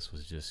process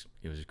was just,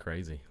 it was just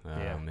crazy.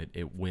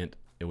 It went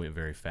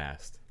very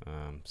fast.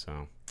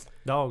 So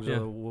Dogs Yeah. are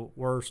the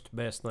worst,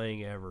 best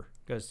thing ever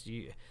because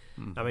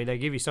I mean, they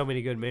give you so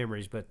many good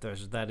memories, but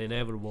there's that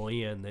inevitable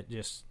end that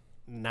just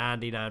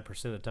 99%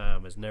 of the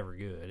time is never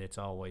good. It's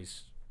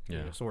always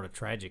sort of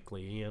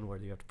tragically end where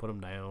you have to put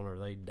them down or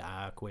they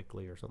die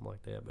quickly or something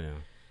like that. But yeah.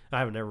 I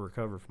haven't ever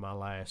recovered from my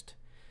last.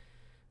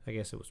 I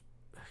guess it was,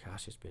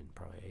 gosh, it's been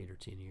probably 8 or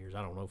 10 years.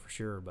 I don't know for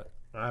sure, but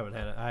I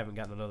haven't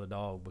gotten another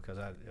dog because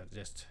I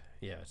just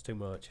it's too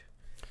much.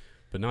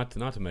 But not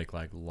to make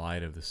like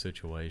light of the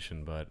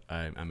situation, but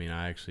I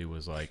actually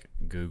was like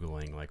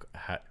Googling like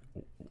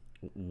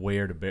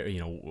where to bury,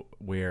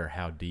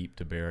 how deep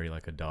to bury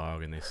like a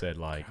dog, and they said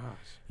like,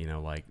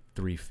 like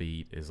 3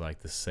 feet is like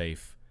the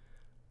safe,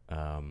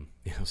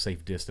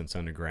 safe distance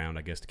underground,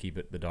 I guess, to keep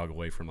the dog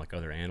away from like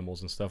other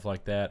animals and stuff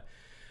like that.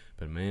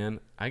 But man,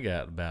 I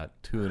got about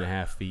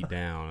 2.5 feet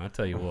down. I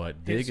tell you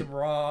what, digging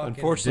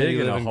Unfortunately, you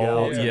digging live a in hole,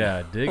 Gallatin.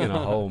 yeah, digging a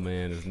hole,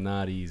 man, is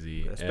not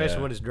easy.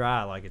 Especially when it's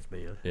dry like it's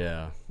been.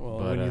 Yeah. Well,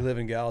 but, when you live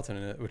in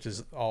Gallatin, which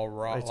is all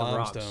It's a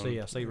rock limestone.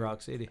 city. I see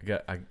Rock City.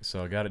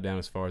 So I got it down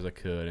as far as I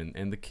could,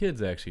 and the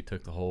kids actually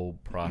took the whole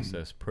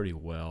process pretty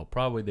well.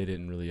 Probably they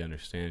didn't really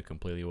understand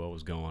completely what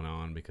was going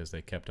on because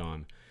they kept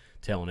on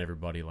telling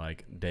everybody,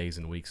 like, days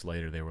and weeks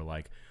later, they were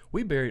like,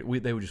 they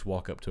would just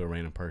walk up to a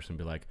random person and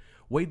be like,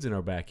 Wade's in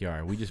our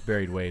backyard. We just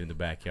buried Wade in the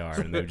backyard.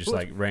 And they would just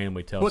like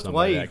randomly tell What's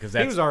somebody Wade? that. Cause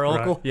He was our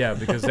uncle. Yeah,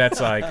 because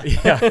that's like,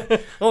 yeah.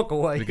 Uncle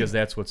Wade. Because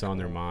that's what's on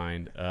their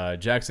mind.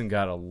 Jackson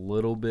got a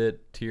little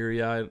bit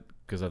teary-eyed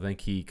because I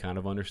think he kind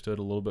of understood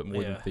a little bit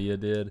more than Thea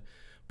did.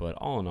 But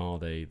all in all,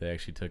 they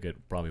actually took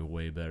it probably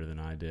way better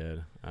than I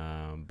did.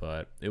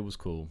 But it was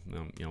cool.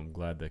 I'm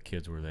glad the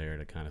kids were there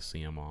to kind of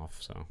see them off.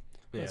 So.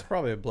 Yeah. It's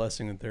probably a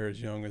blessing that they're as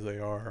young as they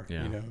are.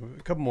 Yeah. You know,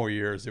 a couple more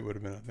years, it would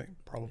have been, I think,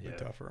 probably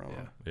tougher on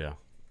them. Yeah.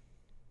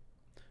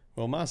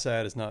 Well, my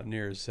sad is not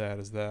near as sad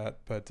as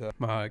that, but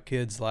my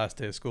kid's last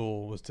day of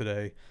school was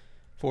today,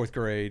 4th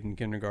grade and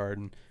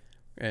kindergarten.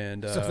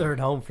 And so they're at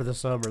home for the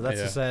summer.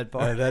 That's the sad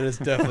part. That is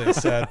definitely a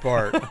sad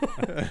part.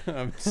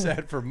 I'm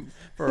sad for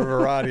a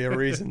variety of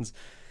reasons.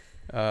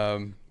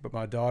 But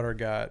my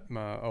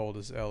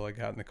oldest Ella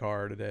got in the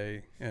car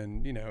today,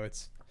 and you know,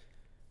 it's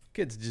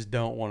kids just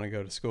don't want to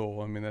go to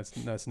school. I mean,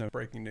 that's no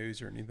breaking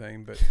news or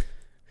anything, but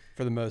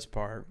for the most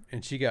part.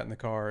 And she got in the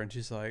car and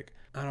she's like,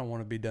 I don't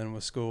want to be done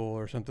with school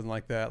or something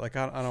like that. Like,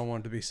 I don't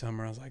want it to be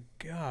summer. I was like,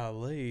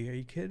 golly, are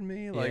you kidding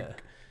me?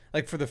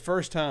 Like for the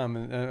first time,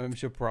 and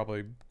she'll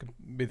probably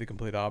be the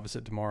complete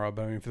opposite tomorrow,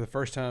 but I mean, for the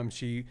first time,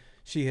 she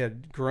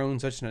had grown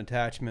such an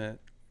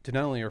attachment to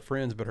not only her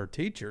friends, but her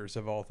teachers,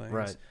 of all things.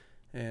 Right.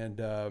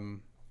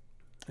 And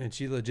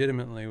she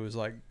legitimately was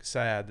like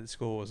sad that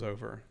school was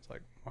over. It's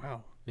like,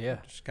 wow. Yeah.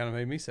 It just kind of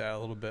made me sad a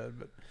little bit,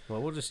 but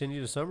well, we'll just send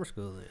you to summer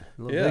school then.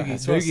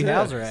 that's what I Doogie said.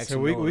 Howser action. So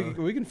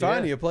we can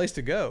find you a place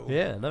to go.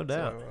 Yeah, no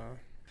doubt. So,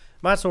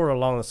 Mine's sort of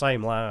along the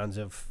same lines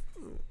of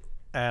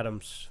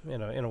Adam's,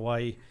 in a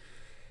way.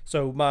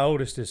 So my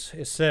oldest is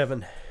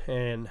 7,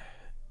 and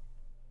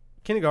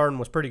kindergarten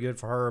was pretty good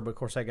for her, but of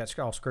course that got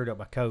all screwed up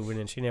by COVID,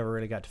 and she never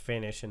really got to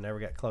finish and never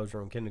got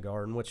closure on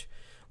kindergarten, which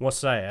was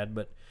sad,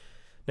 but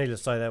needless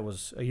to say that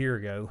was a year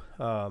ago.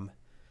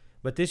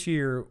 But this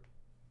year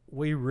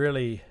we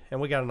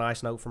got a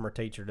nice note from her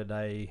teacher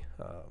today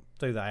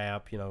through the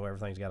app. You know,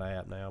 everything's got an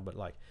app now, but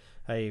like,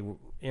 hey,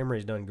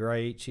 Emery's done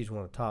great. She's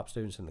one of the top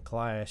students in the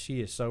class.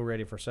 She is so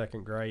ready for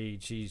 2nd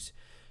grade. She's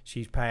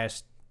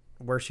passed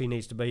where she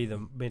needs to be, the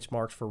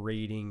benchmarks for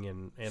reading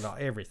and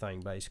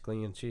everything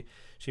basically. And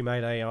she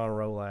made A honor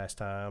roll last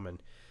time.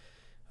 And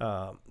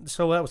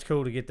so that was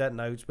cool to get that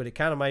notes, but it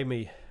kind of made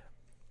me,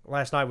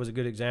 last night was a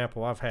good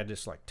example. I've had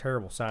this like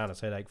terrible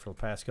sinus headache for the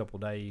past couple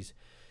of days.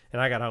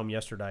 And I got home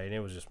yesterday and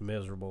it was just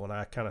miserable. And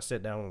I kind of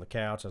sat down on the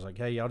couch. I was like,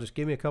 hey, y'all just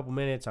give me a couple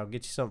minutes. I'll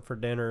get you something for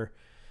dinner.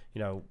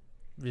 You know,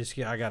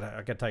 I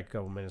gotta take a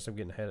couple minutes. I'm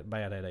getting a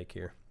bad headache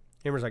here.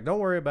 Emery's like, don't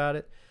worry about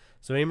it.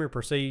 So Emery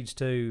proceeds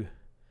to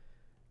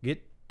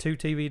get 2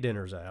 TV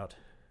dinners out,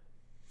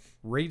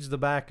 reads the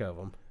back of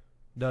them,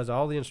 does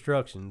all the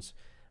instructions,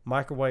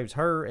 microwaves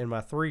her and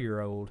my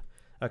 3-year-old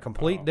a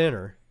complete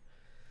dinner,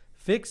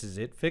 fixes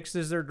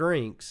their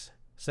drinks,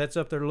 sets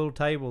up their little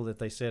table that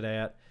they sit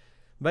at,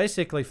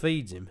 basically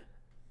feeds him,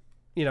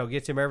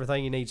 gets him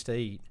everything he needs to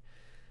eat,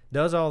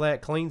 does all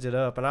that, cleans it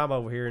up, and I'm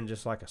over here in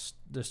just like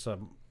a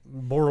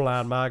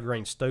borderline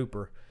migraine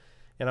stupor.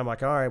 And I'm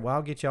like, all right, well,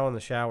 I'll get y'all in the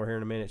shower here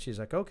in a minute. She's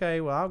like,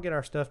 okay, well, I'll get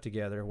our stuff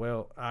together.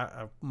 Well,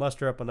 I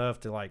muster up enough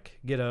to like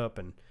get up,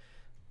 and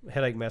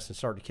headache medicine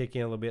started to kick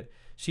in a little bit.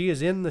 She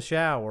is in the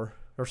shower,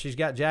 or she's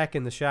got Jack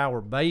in the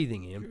shower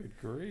bathing him. Good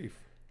grief.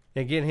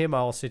 And getting him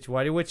all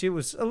situated, which it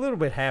was a little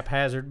bit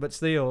haphazard, but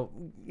still,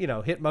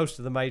 hit most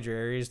of the major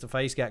areas. The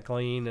face got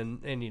clean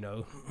and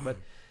but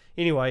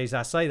anyways,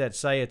 I say that to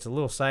say it's a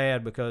little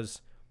sad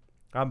because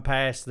I'm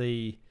past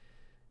the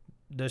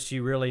does she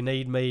really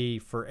need me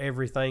for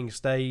everything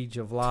stage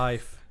of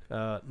life?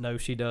 No,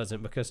 she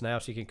doesn't, because now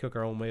she can cook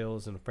her own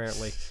meals and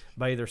apparently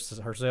bathe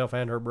herself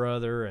and her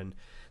brother. And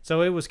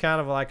so it was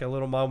kind of like a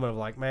little moment of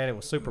like, man, it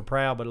was super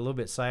proud, but a little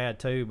bit sad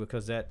too,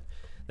 because that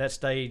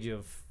stage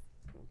of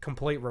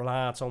complete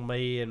reliance on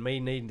me and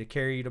me needing to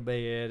carry you to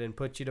bed and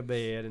put you to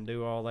bed and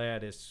do all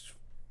that is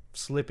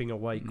slipping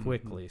away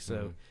quickly.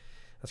 So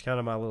that's kind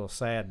of my little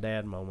sad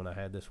dad moment I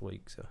had this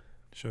week. So.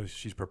 Shows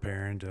she's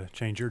preparing to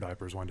change your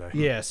diapers one day.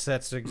 Yes,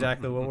 that's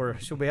exactly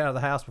what she'll be out of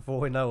the house before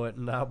we know it,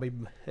 and I'll be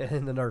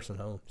in the nursing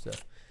home. So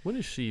when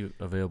is she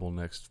available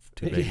next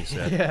to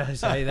babysit? Yeah,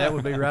 say that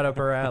would be right up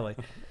her alley.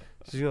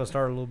 She's going to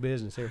start a little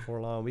business here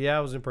before long. But yeah, I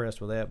was impressed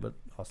with that, but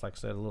also, like I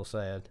said, a little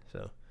sad.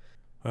 So.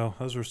 Well,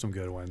 those were some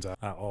good ones.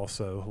 I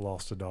also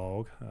lost a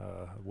dog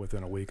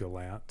within a week of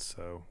Lance,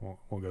 so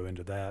we'll go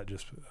into that.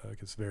 Just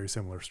it's a very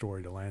similar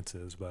story to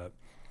Lance's, but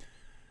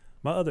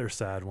my other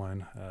sad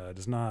one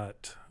does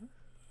not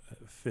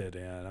fit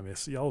in. I mean,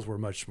 y'all's were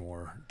much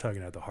more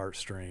tugging at the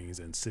heartstrings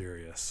and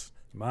serious.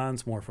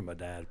 Mine's more from a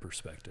dad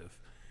perspective.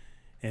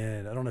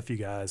 And I don't know if you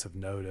guys have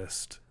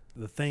noticed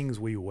the things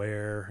we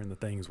wear and the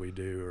things we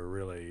do are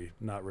really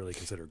not really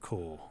considered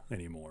cool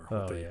anymore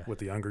with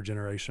the younger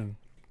generation.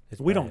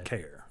 We don't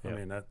care. Yep. I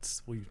mean,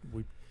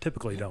 we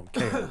typically don't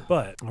care.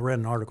 But I read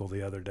an article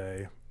the other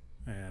day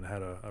and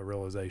had a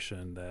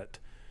realization that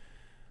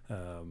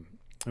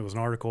it was an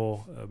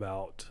article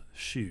about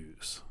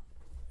shoes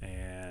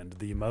and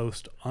the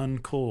most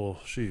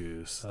uncool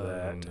shoes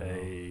that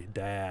a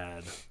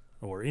dad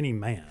or any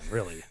man,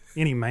 really,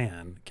 any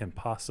man can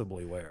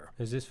possibly wear.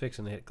 Is this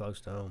fixing to hit close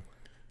to home?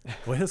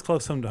 Well, it's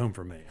close home to home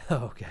for me.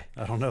 Okay.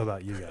 I don't know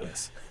about you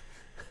guys.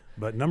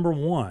 But number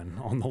one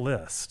on the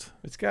list.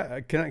 It's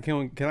got. Can I guess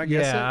it?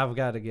 Yeah, I've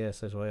got to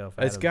guess as well.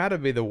 It's got to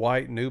be the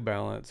white New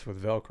Balance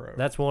with Velcro.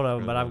 That's one of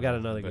them, but I've got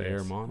another The guess.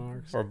 Air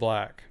Monarchs. or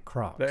black.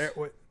 Crocs. The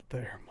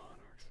Air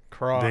Monarchs.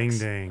 Crocs. Ding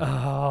ding.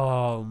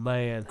 Oh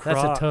man,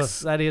 Crocs.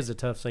 that is a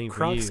tough scene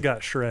for you. Crocs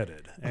got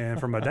shredded. And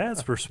from a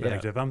dad's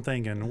perspective, I'm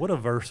thinking, what a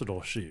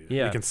versatile shoe.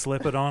 Yeah. You can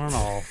slip it on and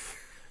off.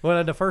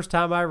 Well, the first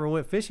time I ever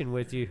went fishing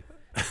with you,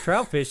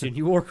 trout fishing,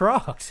 you wore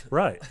Crocs.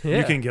 Right. Yeah.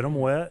 You can get them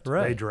wet.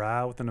 Right. They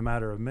dry within a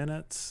matter of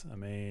minutes. I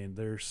mean,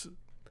 there's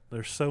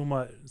so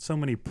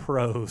many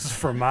pros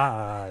for my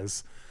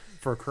eyes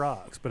for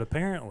Crocs. But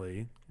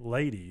apparently,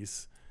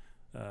 ladies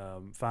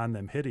find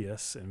them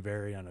hideous and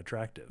very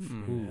unattractive.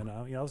 And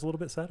I was a little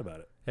bit sad about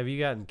it. Have you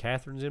gotten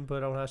Catherine's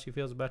input on how she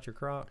feels about your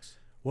Crocs?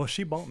 Well,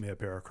 she bought me a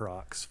pair of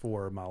Crocs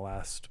for my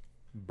last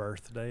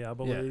birthday, I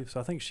believe. So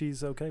I think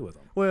she's okay with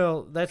them.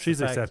 Well, that's She's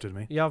the fact. accepted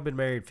me. Y'all been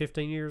married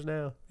 15 years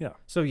now? Yeah.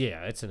 So,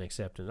 yeah, it's an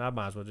acceptance. I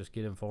might as well just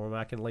get them for him.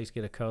 I can at least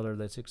get a color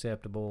that's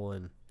acceptable.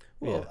 And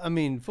Well, I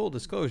mean, full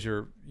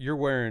disclosure, you're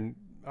wearing,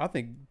 I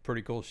think,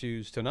 pretty cool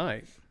shoes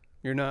tonight.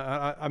 You're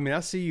not. I mean, I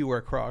see you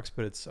wear Crocs,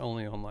 but it's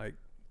only on like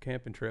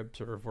camping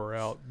trips or if we're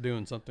out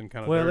doing something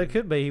kind of. well, dirty. it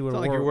could be he would It's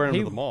have not like you're wearing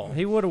them to the mall.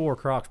 He would have wore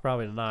Crocs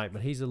probably tonight,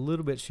 but he's a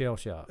little bit shell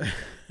shocked.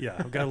 Yeah,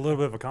 I've got a little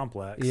bit of a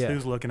complex. Yeah.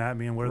 Who's looking at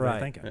me and what are Right.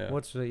 they thinking? Yeah.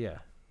 What's the You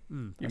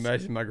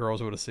imagine my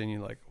girls would have seen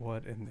you like,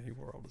 what in the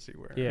world is he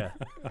wearing? Yeah,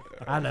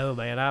 I know,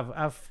 man.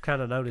 I've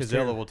kind of noticed.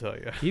 Gazella here- will tell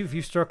you.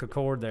 You struck a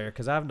chord there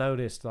because I've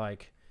noticed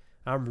like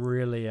I'm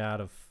really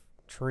out of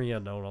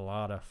trend on a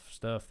lot of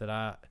stuff that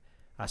I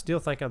still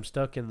think I'm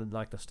stuck in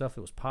the stuff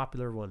that was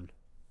popular when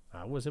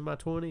I was in my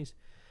 20s.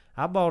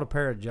 I bought a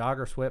pair of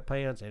jogger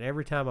sweatpants, and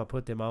every time I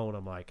put them on,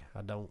 I'm like,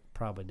 I don't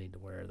probably need to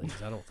wear these.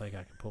 I don't think I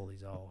can pull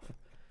these off.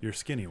 Your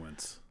skinny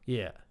ones.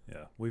 Yeah,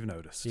 Yeah, we've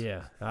noticed.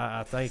 yeah.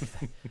 I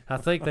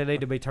think they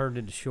need to be turned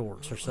into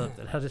shorts or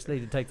something. I just need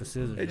to take the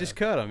scissors. Hey, just out.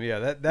 cut them. Yeah,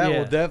 that Yeah.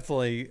 will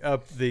definitely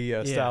up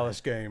the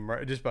stylish game,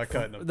 right? Just by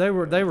cutting them. They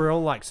were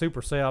on like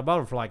super sale. I bought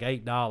them for like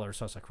 $8.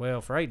 So I was like, well,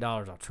 for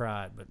 $8 I'll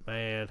try it, but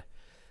man,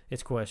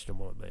 it's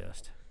questionable at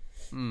best.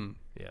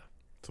 Yeah.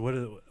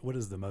 So what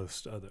is the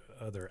most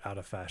other out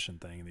of fashion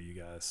thing that you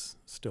guys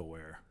still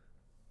wear?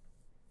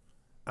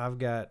 I've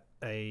got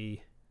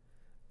a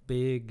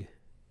big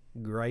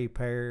gray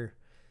pair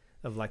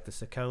of like the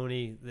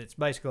Saucony that's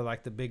basically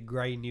like the big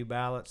gray New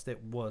Balance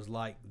that was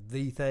like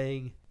the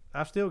thing.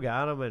 I've still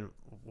got them and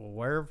will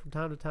wear them from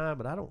time to time,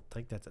 but I don't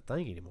think that's a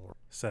thing anymore.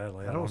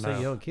 Sadly, I don't see know.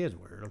 young kids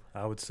wearing them.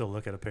 I would still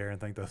look at a pair and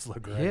think those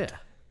look great. Yeah.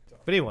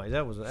 But anyway,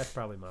 that's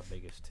probably my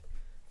biggest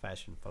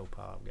fashion faux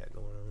pas I've got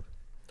going on.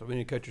 So we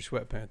need to cut your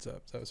sweatpants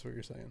up. That's what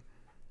you're saying.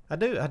 I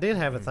did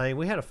have a thing.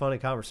 We had a funny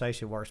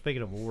conversation where,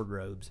 speaking of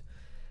wardrobes,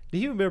 do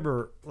you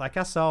remember, like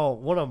I saw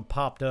one of them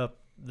popped up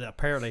that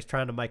apparently is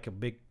trying to make a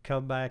big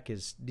comeback.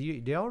 Do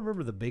y'all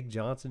remember the Big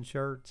Johnson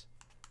shirts?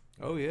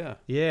 Oh yeah,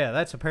 Yeah,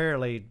 that's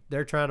apparently,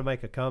 they're trying to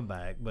make a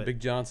comeback. But Big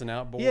Johnson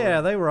outboard.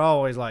 yeah, they were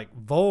always like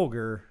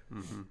vulgar.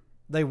 Mm-hmm.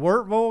 They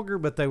weren't vulgar,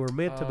 but they were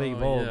meant to be Oh, yeah, I know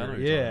vulgar. what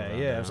you're Yeah, talking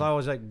about yeah. It was now.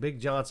 always like Big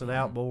Johnson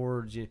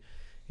outboards.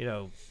 You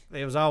know,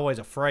 it was always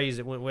a phrase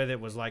that went with it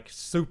was like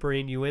super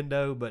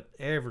innuendo, but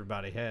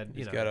everybody had,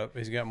 He's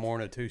got more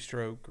than a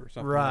 2-stroke or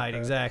something. right, like that.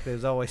 exactly. It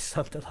was always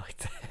something like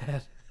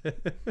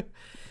that.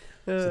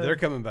 So they're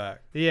coming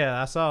back.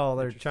 Yeah, I saw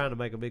they're trying to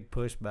make a big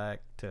pushback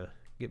to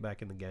get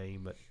back in the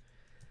game, but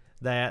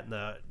that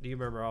and do you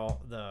remember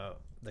all the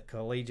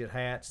collegiate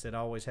hats that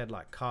always had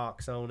like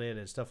cocks on it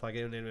and stuff like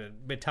that, and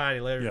it'd be tiny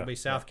letters, it'd be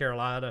South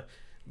Carolina,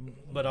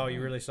 but all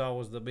you really saw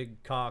was the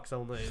big cocks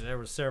on it, and there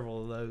were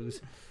several of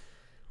those.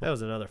 That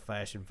was another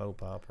fashion faux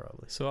pas,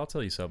 probably. So I'll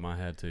tell you something I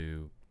had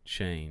to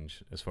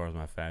change as far as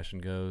my fashion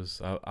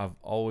goes. I've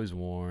always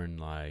worn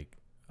like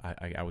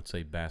I would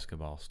say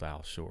basketball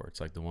style shorts,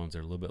 like the ones that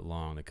are a little bit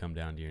long that come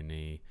down to your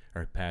knee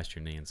or past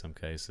your knee in some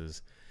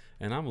cases.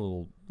 And I'm a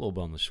little bit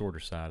on the shorter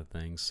side of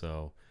things.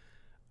 So,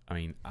 I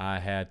mean, I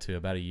had to,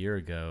 about a year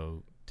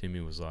ago,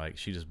 Timmy was like,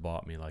 she just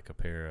bought me like a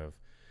pair of,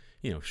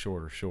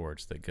 shorter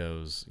shorts that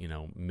goes,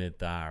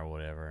 mid-thigh or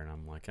whatever. And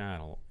I'm like, I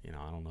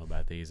don't know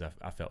about these.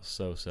 I felt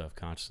so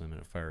self-conscious of them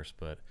at first,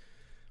 but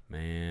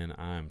man,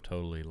 I'm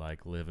totally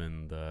like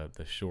living the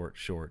short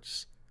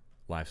shorts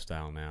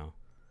lifestyle now.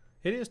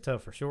 It is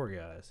tough for short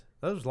guys.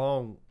 Those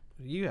long,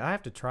 I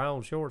have to try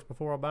on shorts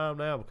before I buy them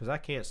now because I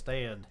can't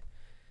stand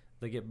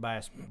the get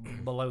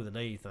below the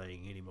knee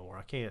thing anymore.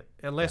 I can't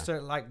unless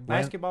they're like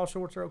basketball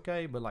shorts are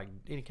okay, but like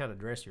any kind of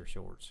dressier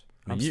shorts.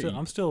 I mean,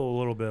 I'm still a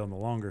little bit on the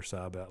longer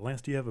side, but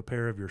Lance, do you have a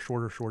pair of your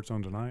shorter shorts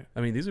on tonight?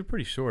 I mean, these are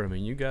pretty short. I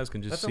mean, you guys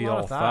can just That's a see lot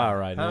all of thigh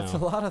right That's a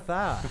now. lot of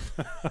thigh.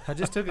 I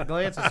just took a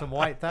glance at some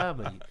white thigh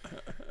meat.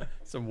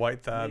 Some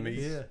white thigh meat.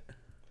 Yeah.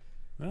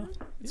 Well,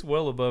 It's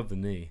well above the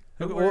knee.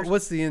 Okay,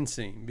 what's the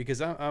inseam? Because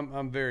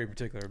I'm very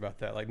particular about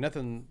that. Like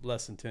nothing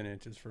less than 10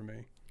 inches for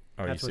me.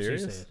 Are That's you what she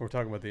serious? said. We're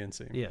talking about the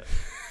inseam. Yeah.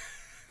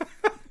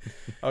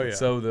 Oh yeah.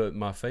 So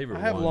my favorite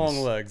I have ones, long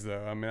legs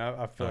though. I mean,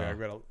 I feel like I've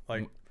got a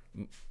m-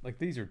 like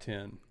these are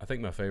 10. I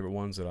think my favorite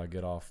ones that I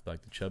get off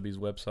like the Chubby's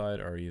website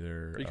are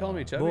either. Are you calling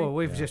me chubby? Boy,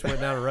 we've Yeah. just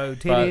went down the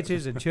road 10 Five-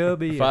 inches and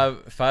chubby. and-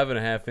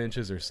 5.5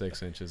 inches or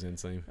 6 inches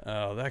inseam.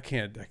 Oh, I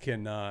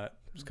cannot.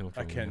 Just come I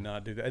from there.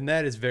 cannot do that. And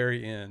that is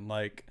very in.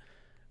 Like,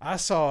 I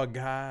saw a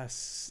guy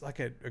like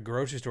at a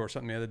grocery store or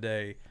something the other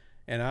day,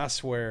 and I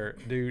swear,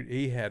 dude,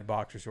 he had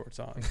boxer shorts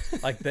on.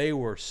 Like they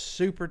were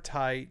super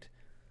tight.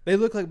 They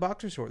look like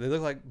boxer shorts. They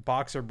look like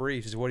boxer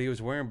briefs is what he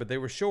was wearing, but they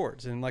were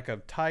shorts and like a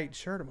tight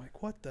shirt. I'm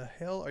like, what the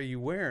hell are you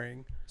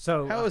wearing?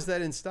 So How is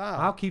that in style?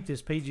 I'll keep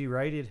this PG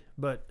rated,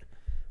 but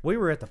we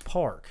were at the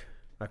park,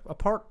 like a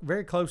park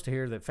very close to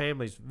here that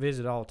families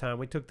visit all the time.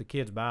 We took the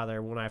kids by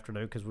there one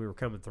afternoon because we were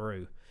coming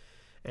through.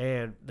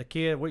 And the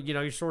kid,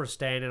 you're sort of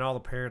standing. All the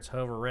parents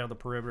hover around the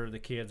perimeter. The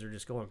kids are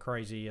just going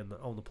crazy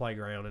on the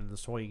playground and the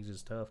swings and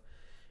stuff.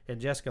 And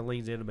Jessica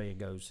leans into me and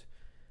goes,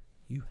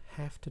 "You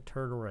have to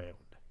turn around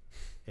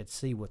and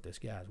see what this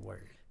guy's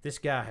wearing." This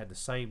guy had the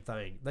same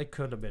thing. They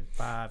couldn't have been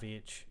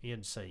 5-inch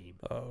inseam,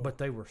 but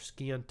they were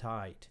skin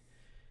tight.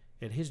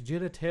 And his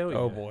genitalia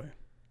oh boy.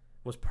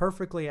 was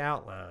perfectly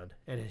outlined.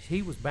 And as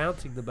he was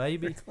bouncing the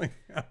baby,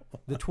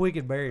 the twig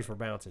and berries were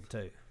bouncing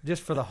too,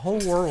 just for the whole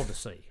world to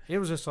see. It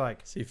was just like,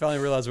 So you finally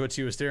realized what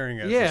she was staring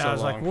at. yeah, for so I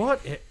was long. like,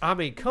 what? I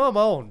mean, come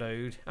on,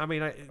 dude. I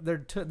mean,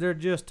 they're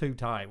just too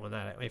tight when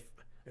that. If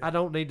I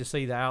don't need to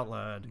see the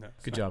outline. No.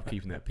 Good job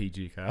keeping that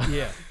PG, Kyle.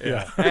 Yeah,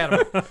 Yeah.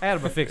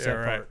 Adam will fix Yeah, that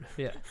right. part.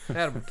 Yeah,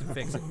 Adam can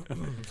fix it.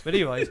 But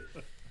anyways,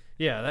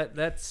 yeah,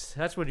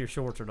 that's when your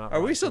shorts are not.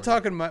 Are we right still for you.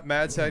 talking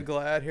Mad Sad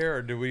Glad here,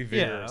 or do we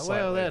veer Yeah,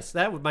 slightly? well,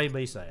 that would make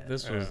me sad.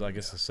 This was, I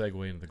guess, a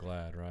segue into the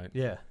Glad, right?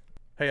 Yeah,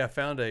 Hey, I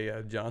found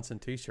a Johnson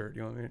T-shirt.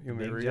 You want me to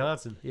Big read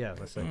Johnson. Yeah,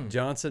 let's see. it?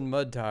 Johnson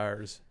mud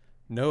tires.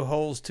 No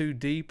holes too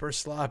deep or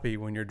sloppy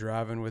when you're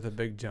driving with a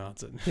Big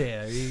Johnson.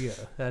 Yeah, there you go.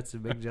 That's a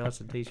Big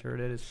Johnson T-shirt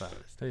at its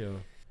finest. Hey,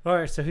 All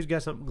right, so who's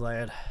got something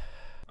glad?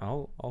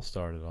 I'll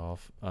start it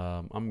off.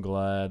 I'm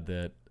glad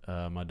that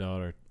my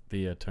daughter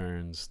Thea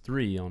turns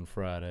 3 on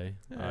Friday.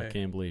 I Hey.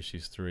 can't believe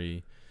she's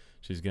 3.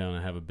 She's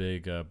gonna have a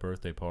big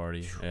birthday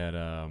party at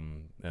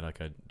like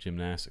a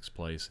gymnastics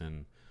place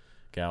in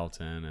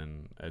Gallatin,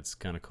 and it's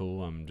kind of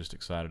cool. I'm just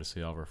excited to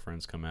see all of her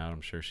friends come out.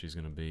 I'm sure she's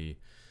gonna be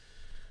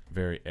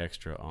very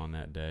extra on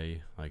that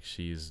day. Like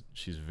she's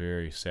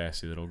very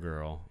sassy little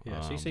girl.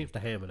 Yeah, she seems to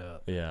ham it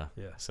up. Yeah.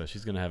 Yeah. So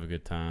she's gonna have a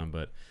good time,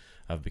 but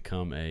I've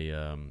become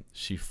a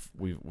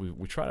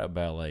we tried out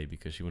ballet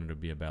because she wanted to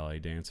be a ballet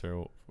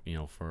dancer,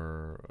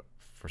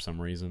 for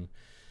some reason,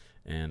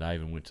 and I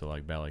even went to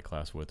like ballet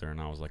class with her, and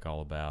I was like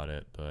all about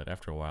it. But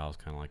after a while, I was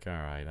kind of like, all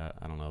right,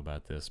 I don't know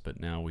about this. But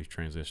now we've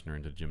transitioned her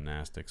into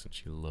gymnastics, and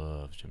she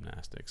loves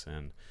gymnastics,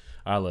 and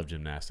I love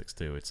gymnastics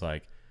too. It's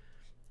like,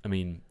 I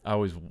mean, I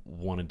always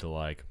wanted to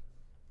like,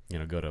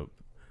 go to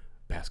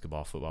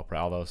basketball, football,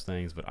 all those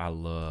things, but I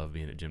love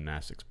being at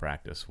gymnastics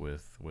practice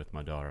with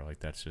my daughter. Like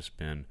that's just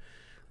been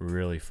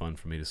really fun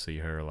for me to see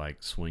her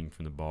like swing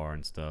from the bar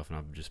and stuff, and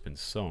I've just been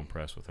so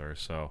impressed with her.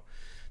 So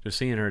just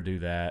seeing her do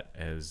that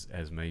has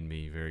made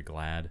me very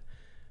glad.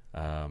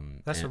 That's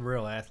and- some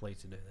real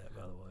athletes to do that,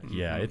 by the way.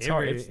 Yeah, it's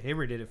Henry, hard. It's,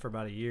 Henry did it for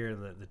about a year,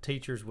 and the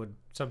teachers would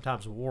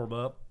sometimes warm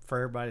up for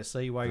everybody to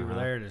see while you were Uh-huh.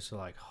 there, and it's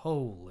like,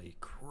 holy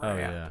crap. oh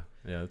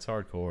yeah, it's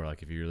hardcore.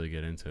 Like if you really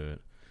get into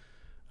it,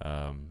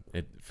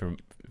 it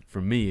for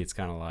me, it's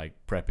kind of like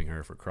prepping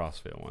her for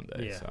CrossFit one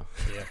day. Yeah. So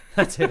Yeah,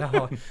 that's it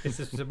all. It's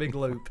just a big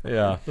loop.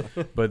 yeah,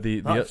 but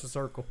the Hops a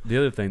circle. The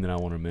other thing that I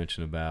want to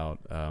mention about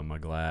my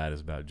glad is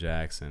about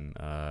Jackson.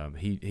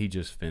 He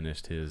just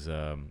finished his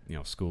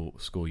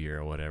school year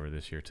or whatever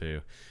this year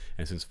too,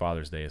 and since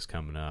Father's Day is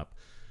coming up,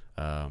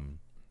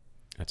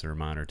 that's a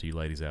reminder to you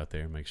ladies out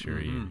there. Make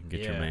sure you get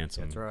your Yeah, man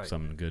that's right.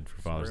 something good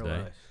for Father's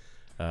Real Day.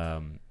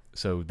 nice.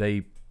 So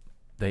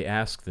they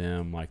ask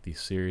them like these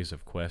series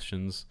of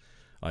questions,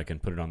 like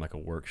and put it on like a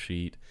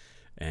worksheet.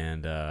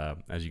 And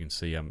as you can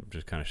see, I'm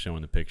just kind of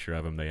showing the picture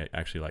of him. They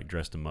actually like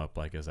dressed him up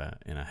like in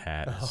a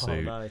hat, and a Oh,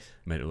 suit, nice.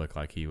 made it look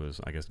like he was,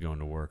 I guess, going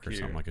to work or Cute.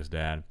 something like his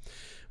dad.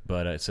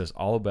 But it says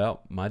all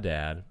about my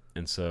dad,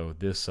 and so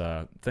this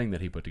thing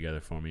that he put together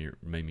for me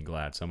made me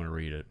glad. So I'm going to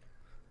read it.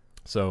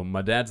 So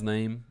my dad's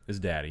name is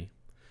Daddy.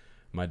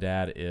 My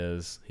dad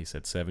is, he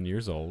said, 7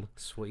 years old.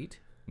 Sweet.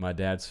 My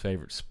dad's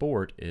favorite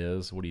sport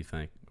is, what do you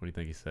think? What do you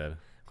think he said?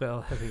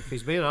 Well, I mean, if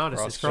he's being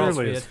honest, it's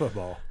Surely it's CrossFit.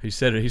 football. He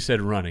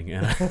said running,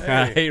 and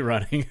I hate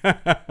running.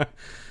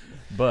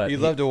 But You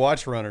love to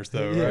watch runners,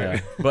 though, right?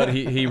 yeah. But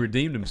he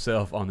redeemed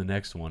himself on the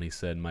next one. He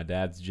said, my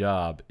dad's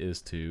job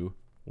is to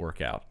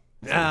work out.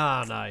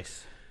 Ah,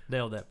 nice.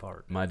 Nailed that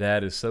part. My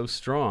dad is so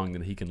strong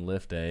that he can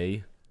lift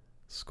a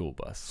school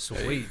bus.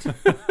 Sweet.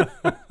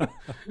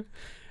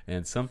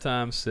 And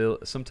sometimes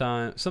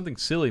something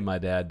silly my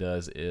dad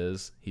does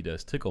is he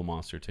does Tickle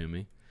Monster to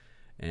me.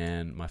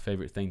 And my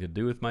favorite thing to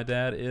do with my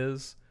dad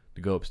is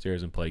to go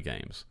upstairs and play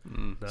games.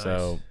 Nice.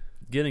 So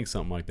getting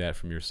something like that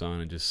from your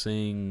son and just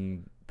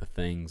seeing the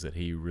things that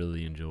he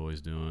really enjoys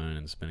doing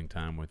and spending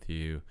time with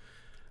you,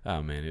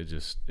 oh man,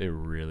 it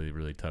really,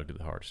 really tugged at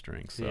the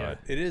heartstrings. So Yeah.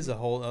 It is a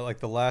whole, like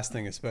the last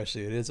thing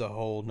especially, it is a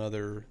whole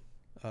nother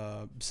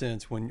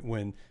sense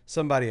when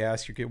somebody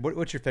asks your kid,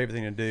 what's your favorite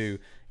thing to do?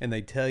 And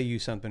they tell you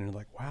something and you're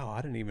like, wow, I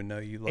didn't even know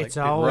you liked It's it.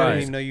 always- I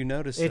didn't even know you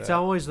noticed It's that.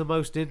 always the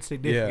most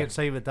insignificant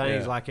seeming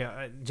things. Yeah.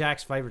 Like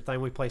Jack's favorite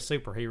thing, we play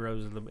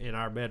superheroes in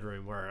our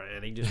bedroom,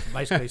 and he just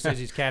basically says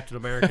he's Captain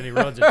America and he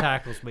runs and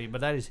tackles me. But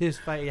that is his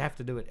favorite. You have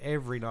to do it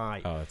every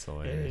night. oh, that's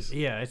hilarious.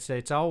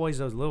 It's always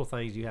those little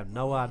things you have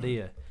no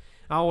idea.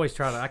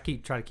 I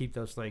keep trying to keep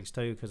those things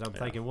too, because I'm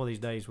thinking one of these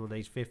days when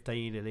he's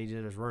 15 and he's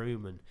in his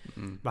room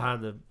and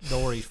behind the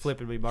door he's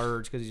flipping me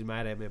birds because he's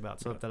mad at me about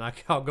something.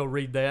 I'll go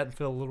read that and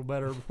feel a little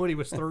better when he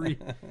was 3.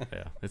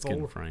 Yeah, it's 4.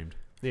 getting framed.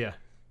 Yeah,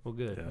 well,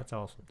 good. Yeah. That's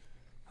awesome.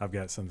 I've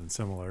got something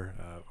similar.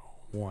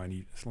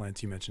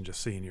 Lance, you mentioned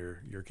just seeing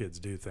your kids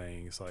do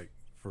things. Like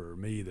for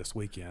me this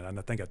weekend, and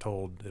I think I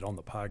told it on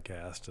the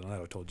podcast, and I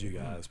know I told you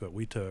guys, but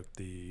we took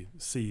the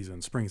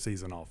spring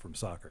season off from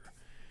soccer.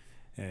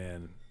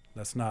 And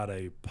that's not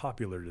a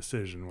popular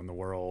decision from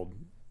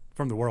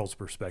the world's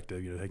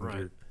perspective, taking Right.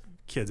 your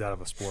kids out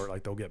of a sport,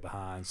 like they'll get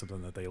behind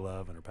something that they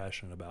love and are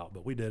passionate about.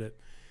 But we did it.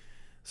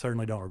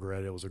 Certainly don't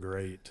regret it. It was a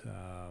great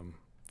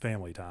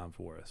family time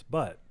for us.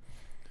 But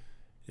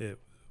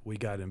we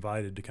got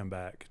invited to come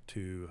back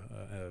to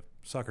a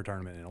soccer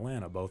tournament in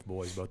Atlanta. Both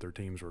their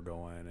teams were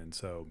going. And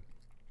so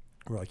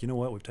we're like, you know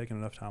what? We've taken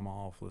enough time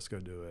off. Let's go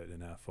do it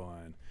and have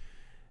fun.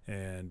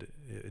 And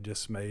it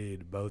just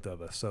made both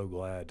of us so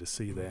glad to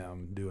see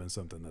them doing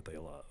something that they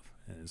love.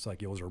 And it's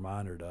like it was a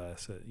reminder to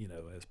us, that,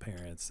 as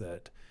parents,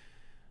 that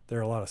there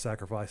are a lot of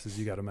sacrifices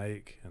you got to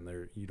make, and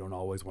you don't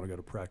always want to go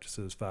to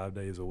practices 5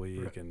 days a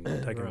week and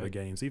take them to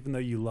games, even though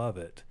you love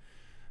it.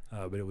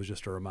 But it was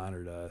just a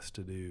reminder to us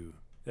to do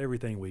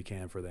everything we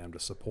can for them, to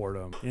support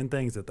them in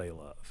things that they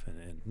love,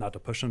 and not to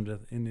push them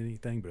in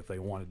anything, but if they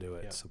want to do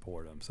it,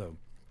 support them. So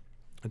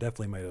it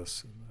definitely made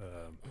us,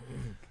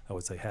 I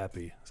would say,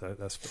 happy. So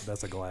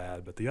that's a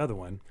glad. But the other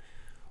one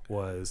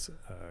was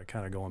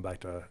kind of going back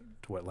to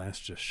what Lance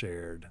just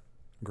shared.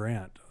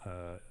 Grant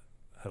had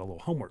a little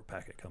homework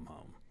packet come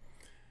home,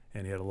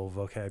 and he had a little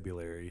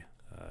vocabulary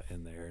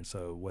in there. And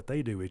so what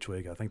they do each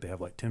week, I think they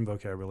have like 10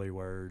 vocabulary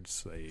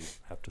words. They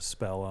have to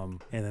spell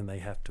them, and then they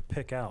have to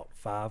pick out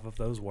 5 of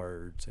those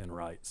words and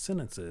write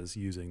sentences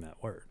using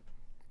that word.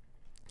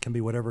 It can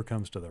be whatever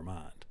comes to their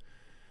mind.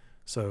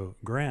 So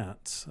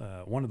Grant's,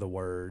 one of the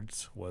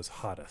words was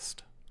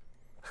hottest.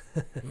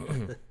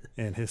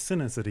 And his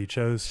sentence that he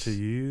chose to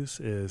use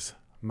is,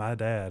 my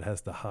dad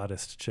has the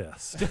hottest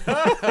chest. You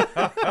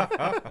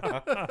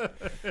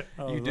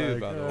do,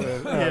 by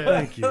the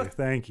way.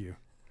 Thank you.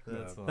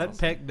 That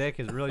pec deck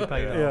has really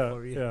paid off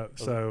for you. Yeah.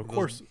 So, of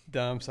course, Those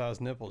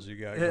dime-sized nipples you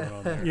got going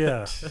on there.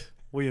 yeah,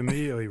 we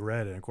immediately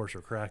read it. And of course,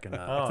 we're cracking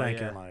up, Oh,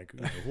 thinking yeah. like,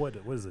 what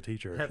is the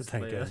teacher That's the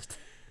thinking? best.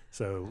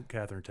 So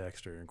Catherine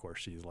texted her, and of course,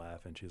 she's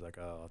laughing. She's like,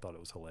 "Oh, I thought it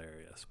was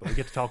hilarious." But we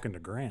get to talking to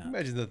Grant.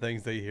 Imagine the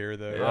things they hear,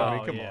 though. Yeah. I mean,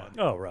 Oh, come yeah. on.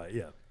 Oh, right,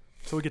 yeah.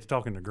 So we get to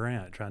talking to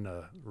Grant, trying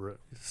to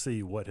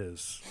see what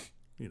his,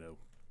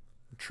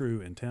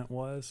 true intent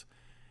was.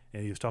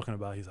 And he was talking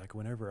about, he's like,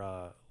 whenever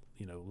I,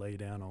 lay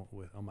down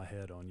on my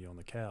head on you on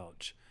the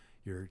couch,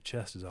 your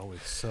chest is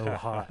always so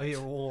hot. Oh,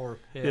 you're warm.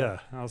 Yeah.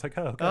 And I was like,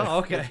 oh, okay. Oh,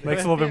 okay.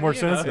 Makes a little bit more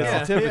You know, sense It's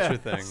now. a temperature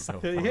thing. So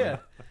funny. Yeah.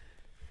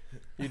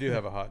 You do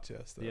have a hot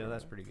chest, though. Yeah,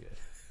 that's pretty good.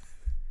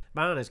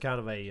 Mine is kind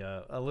of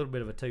a little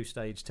bit of a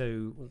two-stage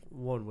too.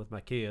 One with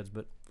my kids,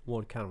 but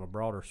one kind of a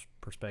broader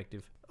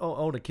perspective.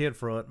 On the kid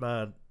front,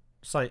 mine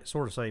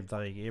sort of same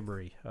thing.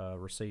 Emory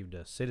received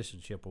a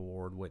citizenship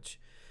award, which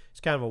is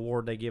kind of an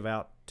award they give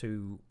out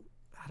to,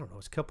 I don't know,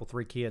 it's a couple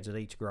 3 kids in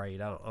each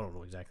grade. I don't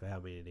know exactly how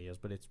many it is,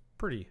 but it's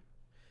pretty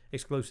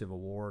exclusive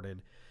award.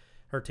 And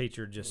her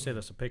teacher just sent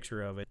us a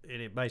picture of it,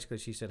 and it basically,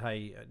 she said,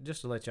 hey,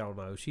 just to let y'all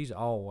know, she's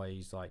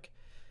always like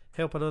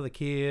helping other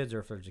kids, or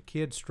if there's a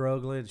kid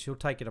struggling, she'll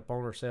take it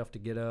upon herself to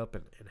get up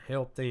and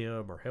help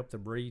them, or help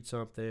them read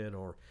something,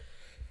 or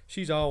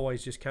she's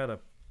always just kind of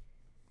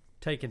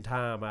taking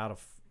time out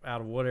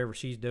of whatever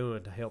she's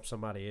doing to help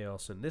somebody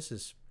else. And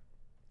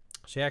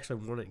she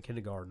actually won it in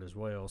kindergarten as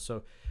well,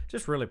 so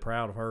just really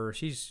proud of her.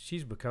 She's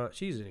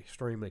an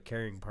extremely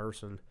caring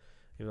person.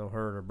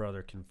 Her and her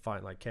brother can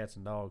fight like cats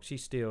and dogs.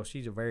 She's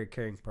a very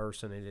caring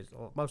person, and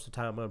most of the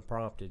time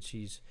unprompted.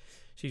 She's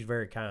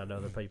very kind to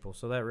other people,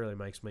 so that really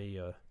makes me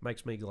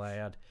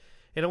glad.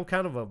 And on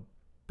kind of a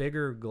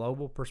bigger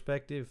global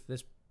perspective,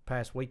 this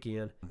past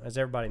weekend, as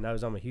everybody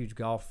knows, I'm a huge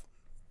golf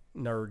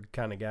nerd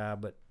kind of guy,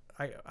 but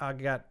I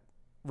got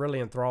really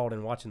enthralled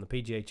in watching the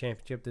PGA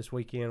Championship this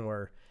weekend,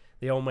 where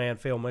the old man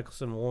Phil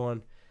Mickelson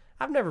won.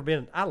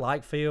 I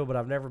like Phil, but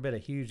I've never been a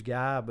huge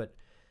guy, but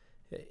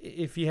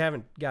if you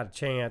haven't got a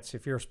chance,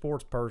 if you're a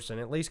sports person,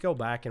 at least go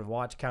back and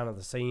watch kind of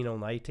the scene on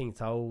the 18th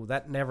hole.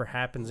 That never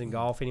happens in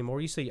golf anymore.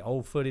 You see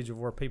old footage of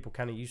where people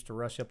kind of used to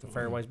rush up the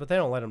fairways, but they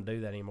don't let them do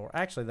that anymore.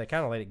 Actually, they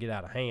kind of let it get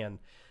out of hand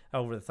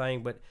over the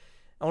thing. But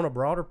on a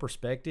broader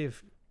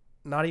perspective,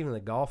 not even the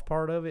golf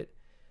part of it,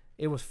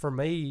 it was for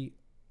me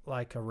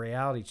like a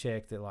reality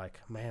check that, like,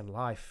 man,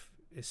 life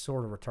is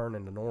sort of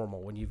returning to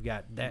normal when you've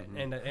got that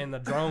and the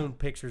drone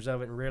pictures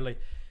of it, and really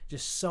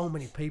just so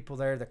many people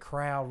there. The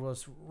crowd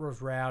was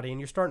rowdy, and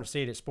you're starting to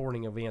see it at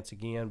sporting events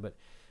again. But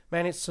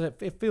man,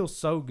 it feels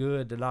so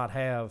good to not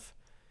have.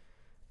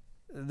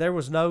 There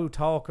was no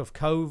talk of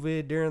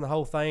COVID during the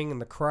whole thing and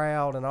the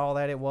crowd and all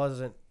that. It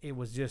wasn't. It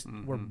was just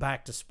we're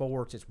back to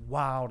sports. It's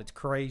wild. It's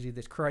crazy.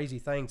 There's crazy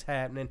things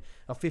happening.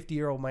 A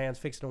 50-year-old man's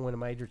fixing to win a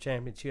major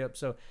championship.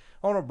 So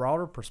on a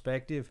broader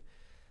perspective,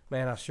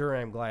 man, I sure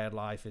am glad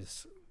life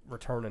is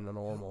returning to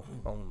normal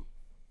on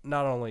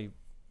not only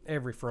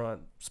every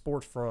front,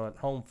 sports front,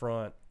 home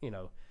front,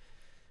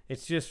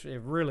 it's just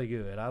really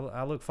good.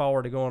 I look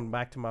forward to going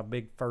back to my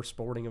big first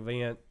sporting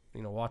event,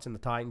 watching the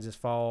Titans this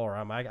fall, or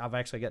I've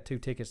actually got 2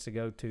 tickets to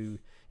go to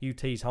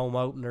UT's home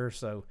opener,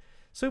 so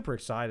super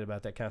excited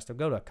about that kind of stuff.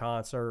 Go to a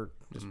concert,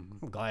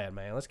 I'm glad,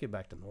 man. Let's get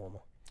back to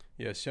normal.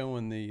 Yeah,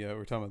 showing we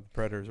were talking about the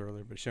Predators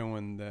earlier, but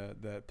showing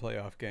that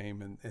playoff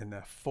game and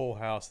that full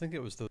house. I think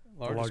it was the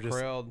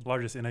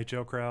largest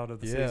NHL crowd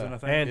of the season, I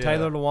think. And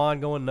Taylor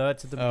Lewan going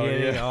nuts at the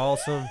beginning. Yeah.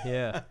 Awesome.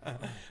 Yeah.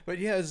 But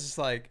yeah, it's just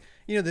like,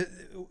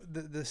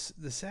 the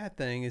sad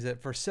thing is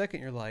that for a second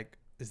you're like,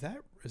 is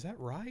that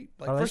right?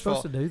 Like, are they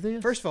supposed to do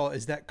this? First of all,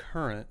 is that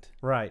current?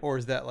 Right. Or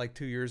is that like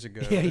 2 years ago?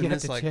 Yeah, and you it's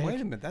have to like, check.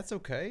 wait a minute, that's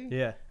okay.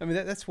 Yeah. I mean,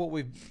 that's what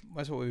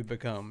we've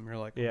become. You're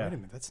like, wait a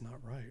minute, that's not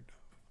right.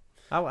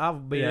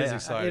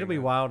 It'll be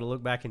wild to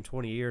look back in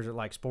 20 years at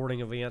like sporting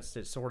events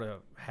that sort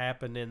of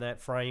happened in that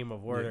frame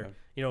of where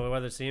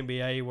whether it's the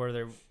NBA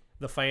where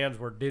the fans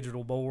were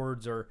digital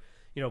boards, or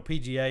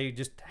PGA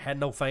just had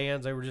no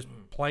fans, they were just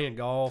playing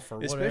golf or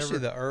whatever. Especially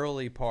the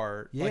early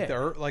part,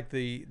 like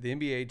the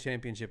NBA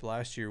championship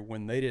last year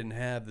when they didn't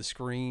have the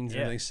screens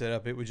and everything set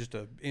up, it was just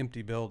an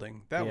empty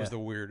building. That was the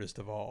weirdest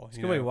of all. It's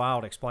gonna be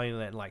wild explaining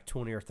that in like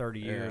 20 or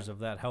 30 years of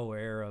that whole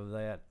era of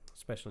that.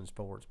 Especially in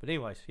sports. But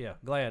anyways,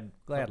 glad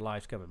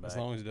life's coming back. As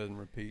long as it doesn't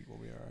repeat, we'll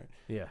be all right.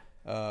 Yeah.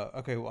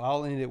 Okay, well,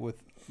 I'll end it with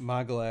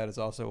my glad is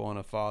also on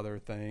a father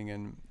thing.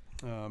 And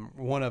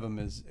one of them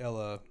is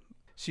Ella.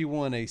 She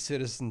won a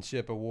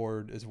citizenship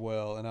award as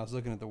well. And I was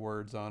looking at the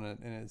words on it,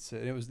 and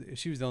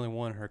she was the only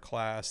one in her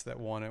class that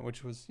won it,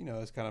 which was,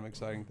 it's kind of an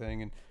exciting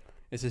thing. And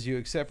it says you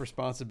accept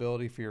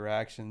responsibility for your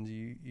actions.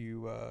 You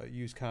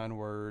use kind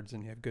words,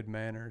 and you have good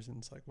manners. And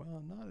it's like,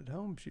 well, not at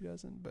home. She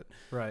doesn't. But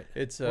right.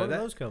 It's where do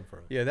those come from?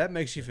 Yeah, that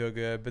makes you feel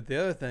good. But the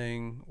other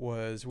thing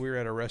was we were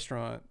at a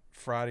restaurant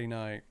Friday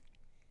night,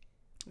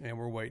 and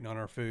we're waiting on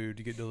our food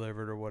to get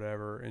delivered or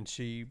whatever. And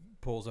she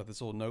pulls out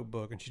this little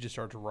notebook, and she just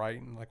starts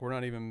writing. Like, we're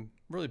not even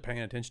really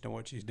paying attention to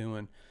what she's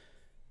doing.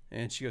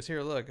 And she goes,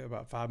 here, look,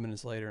 about 5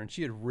 minutes later. And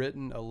she had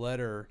written a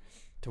letter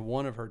to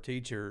one of her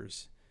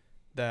teachers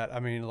that, I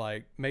mean,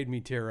 like, made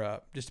me tear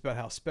up just about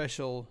how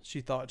special she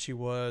thought she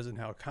was and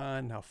how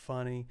kind and how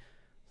funny.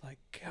 Like,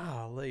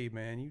 golly,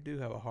 man, you do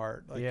have a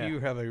heart. Like, you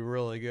have a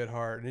really good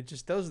heart. And it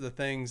just, those are the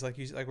things, like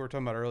we were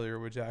talking about earlier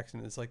with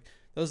Jackson, it's like,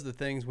 those are the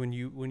things when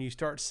you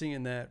start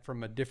seeing that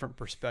from a different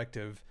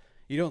perspective,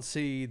 you don't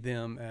see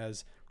them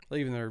as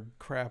leaving their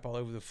crap all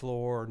over the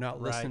floor or not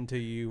listening to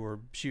you or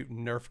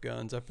shooting Nerf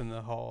guns up in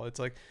the hall. It's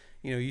like,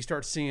 you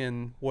start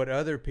seeing what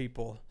other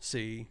people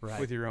see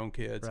with your own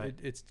kids. Right.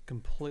 It's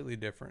completely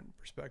different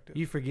perspective.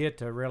 You forget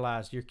to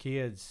realize your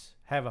kids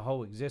have a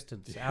whole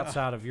existence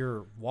outside of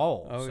your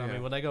walls. I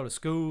mean, when they go to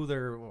school,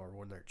 or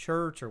when they're at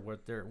church, or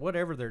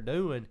whatever they're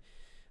doing,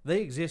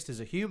 they exist as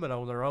a human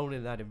on their own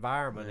in that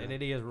environment, and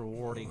it is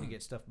rewarding to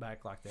get stuff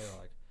back like that.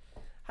 Like,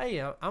 hey,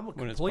 I'm a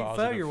complete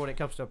failure when it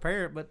comes to a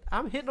parent, but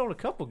I'm hitting on a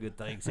couple good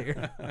things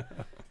here.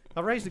 I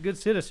raised a good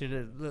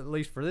citizen at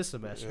least for this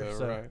semester. Yeah,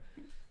 so. right.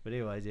 But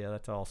anyways,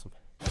 that's awesome.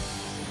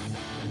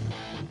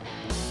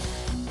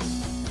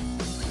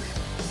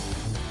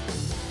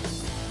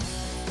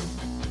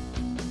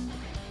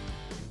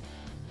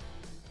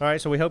 All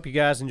right, so we hope you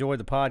guys enjoyed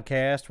the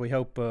podcast. We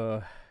hope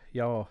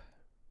y'all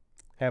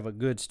have a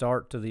good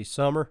start to the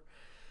summer.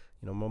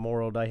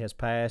 Memorial Day has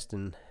passed,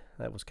 and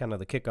that was kind of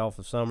the kickoff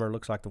of summer.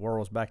 Looks like the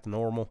world's back to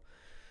normal,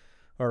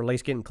 or at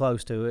least getting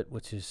close to it,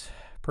 which is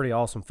a pretty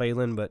awesome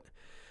feeling. But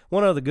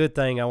one other good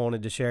thing I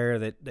wanted to share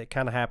that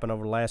kind of happened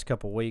over the last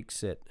couple of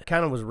weeks, it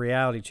kind of was a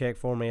reality check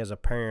for me as a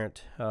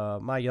parent.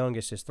 My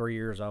youngest is 3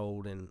 years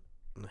old, and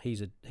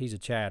he's a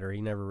chatter. He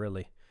never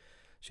really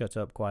shuts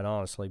up, quite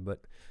honestly.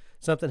 But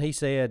something he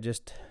said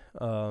just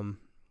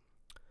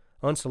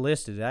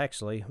unsolicited,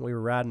 actually. We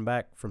were riding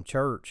back from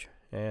church,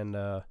 and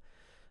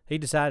he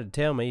decided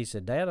to tell me, he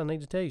said, Dad, I need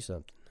to tell you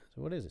something. I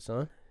said, what is it,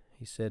 son?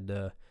 He said,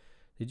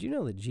 did you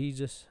know that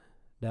Jesus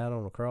died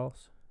on the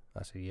cross?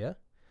 I said, yeah.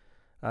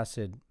 I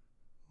said,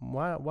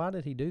 why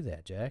did he do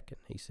that, Jack? And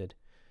he said,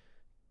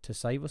 to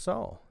save us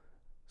all.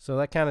 So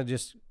that kind of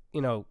just,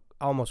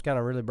 almost kind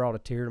of really brought a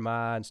tear to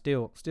my eye, and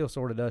still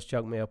sort of does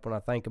choke me up when I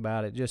think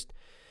about it. Just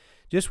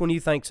when you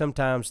think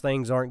sometimes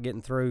things aren't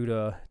getting through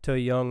to a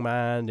young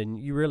mind, and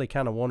you really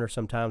kind of wonder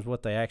sometimes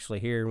what they actually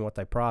hear and what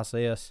they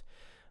process.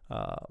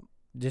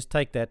 Just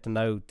take that to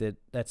note that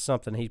that's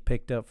something he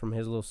picked up from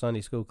his little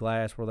Sunday school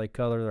class where they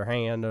color their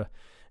hand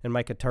and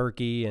make a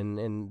turkey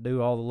and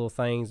do all the little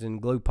things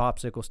and glue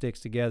popsicle sticks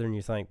together, and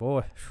you think,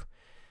 boy,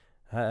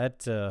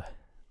 that's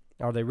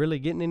are they really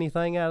getting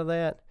anything out of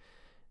that?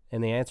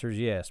 And the answer is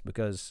yes,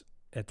 because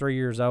at 3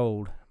 years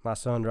old, my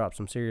son dropped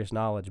some serious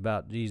knowledge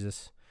about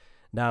Jesus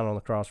dying on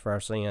the cross for our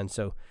sins.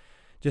 So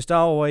just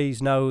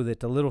always know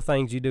that the little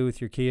things you do with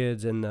your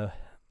kids and the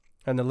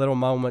little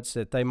moments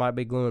that they might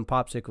be gluing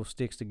popsicle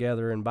sticks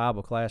together in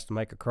Bible class to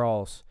make a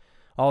cross,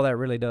 all that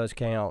really does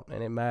count,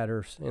 and it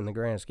matters in the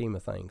grand scheme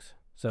of things.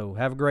 So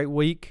have a great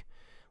week.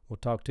 We'll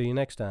talk to you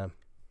next time.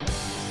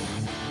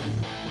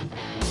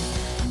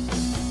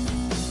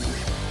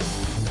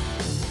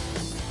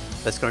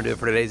 That's going to do it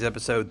for today's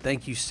episode.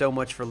 Thank you so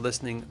much for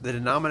listening. The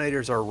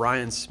Denominators are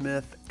Ryan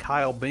Smith,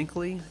 Kyle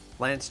Binkley,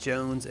 Lance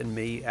Jones, and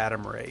me,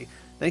 Adam Ray.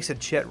 Thanks to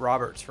Chet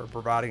Roberts for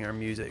providing our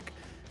music.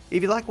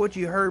 If you like what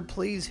you heard,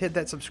 please hit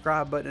that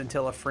subscribe button and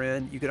tell a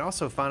friend. You can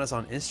also find us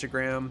on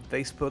Instagram,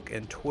 Facebook,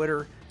 and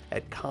Twitter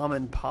at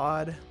Common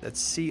Pod. That's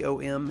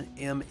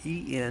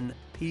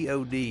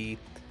COMMENPOD.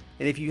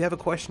 And if you have a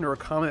question or a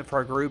comment for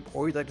our group,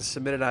 or you'd like to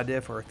submit an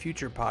idea for a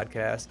future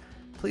podcast,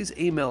 please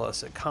email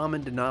us at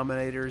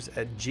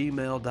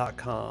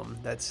commondenominators@gmail.com.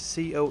 That's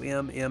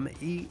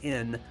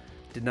COMMEN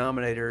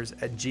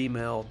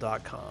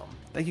denominators@gmail.com.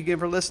 Thank you again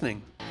for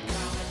listening.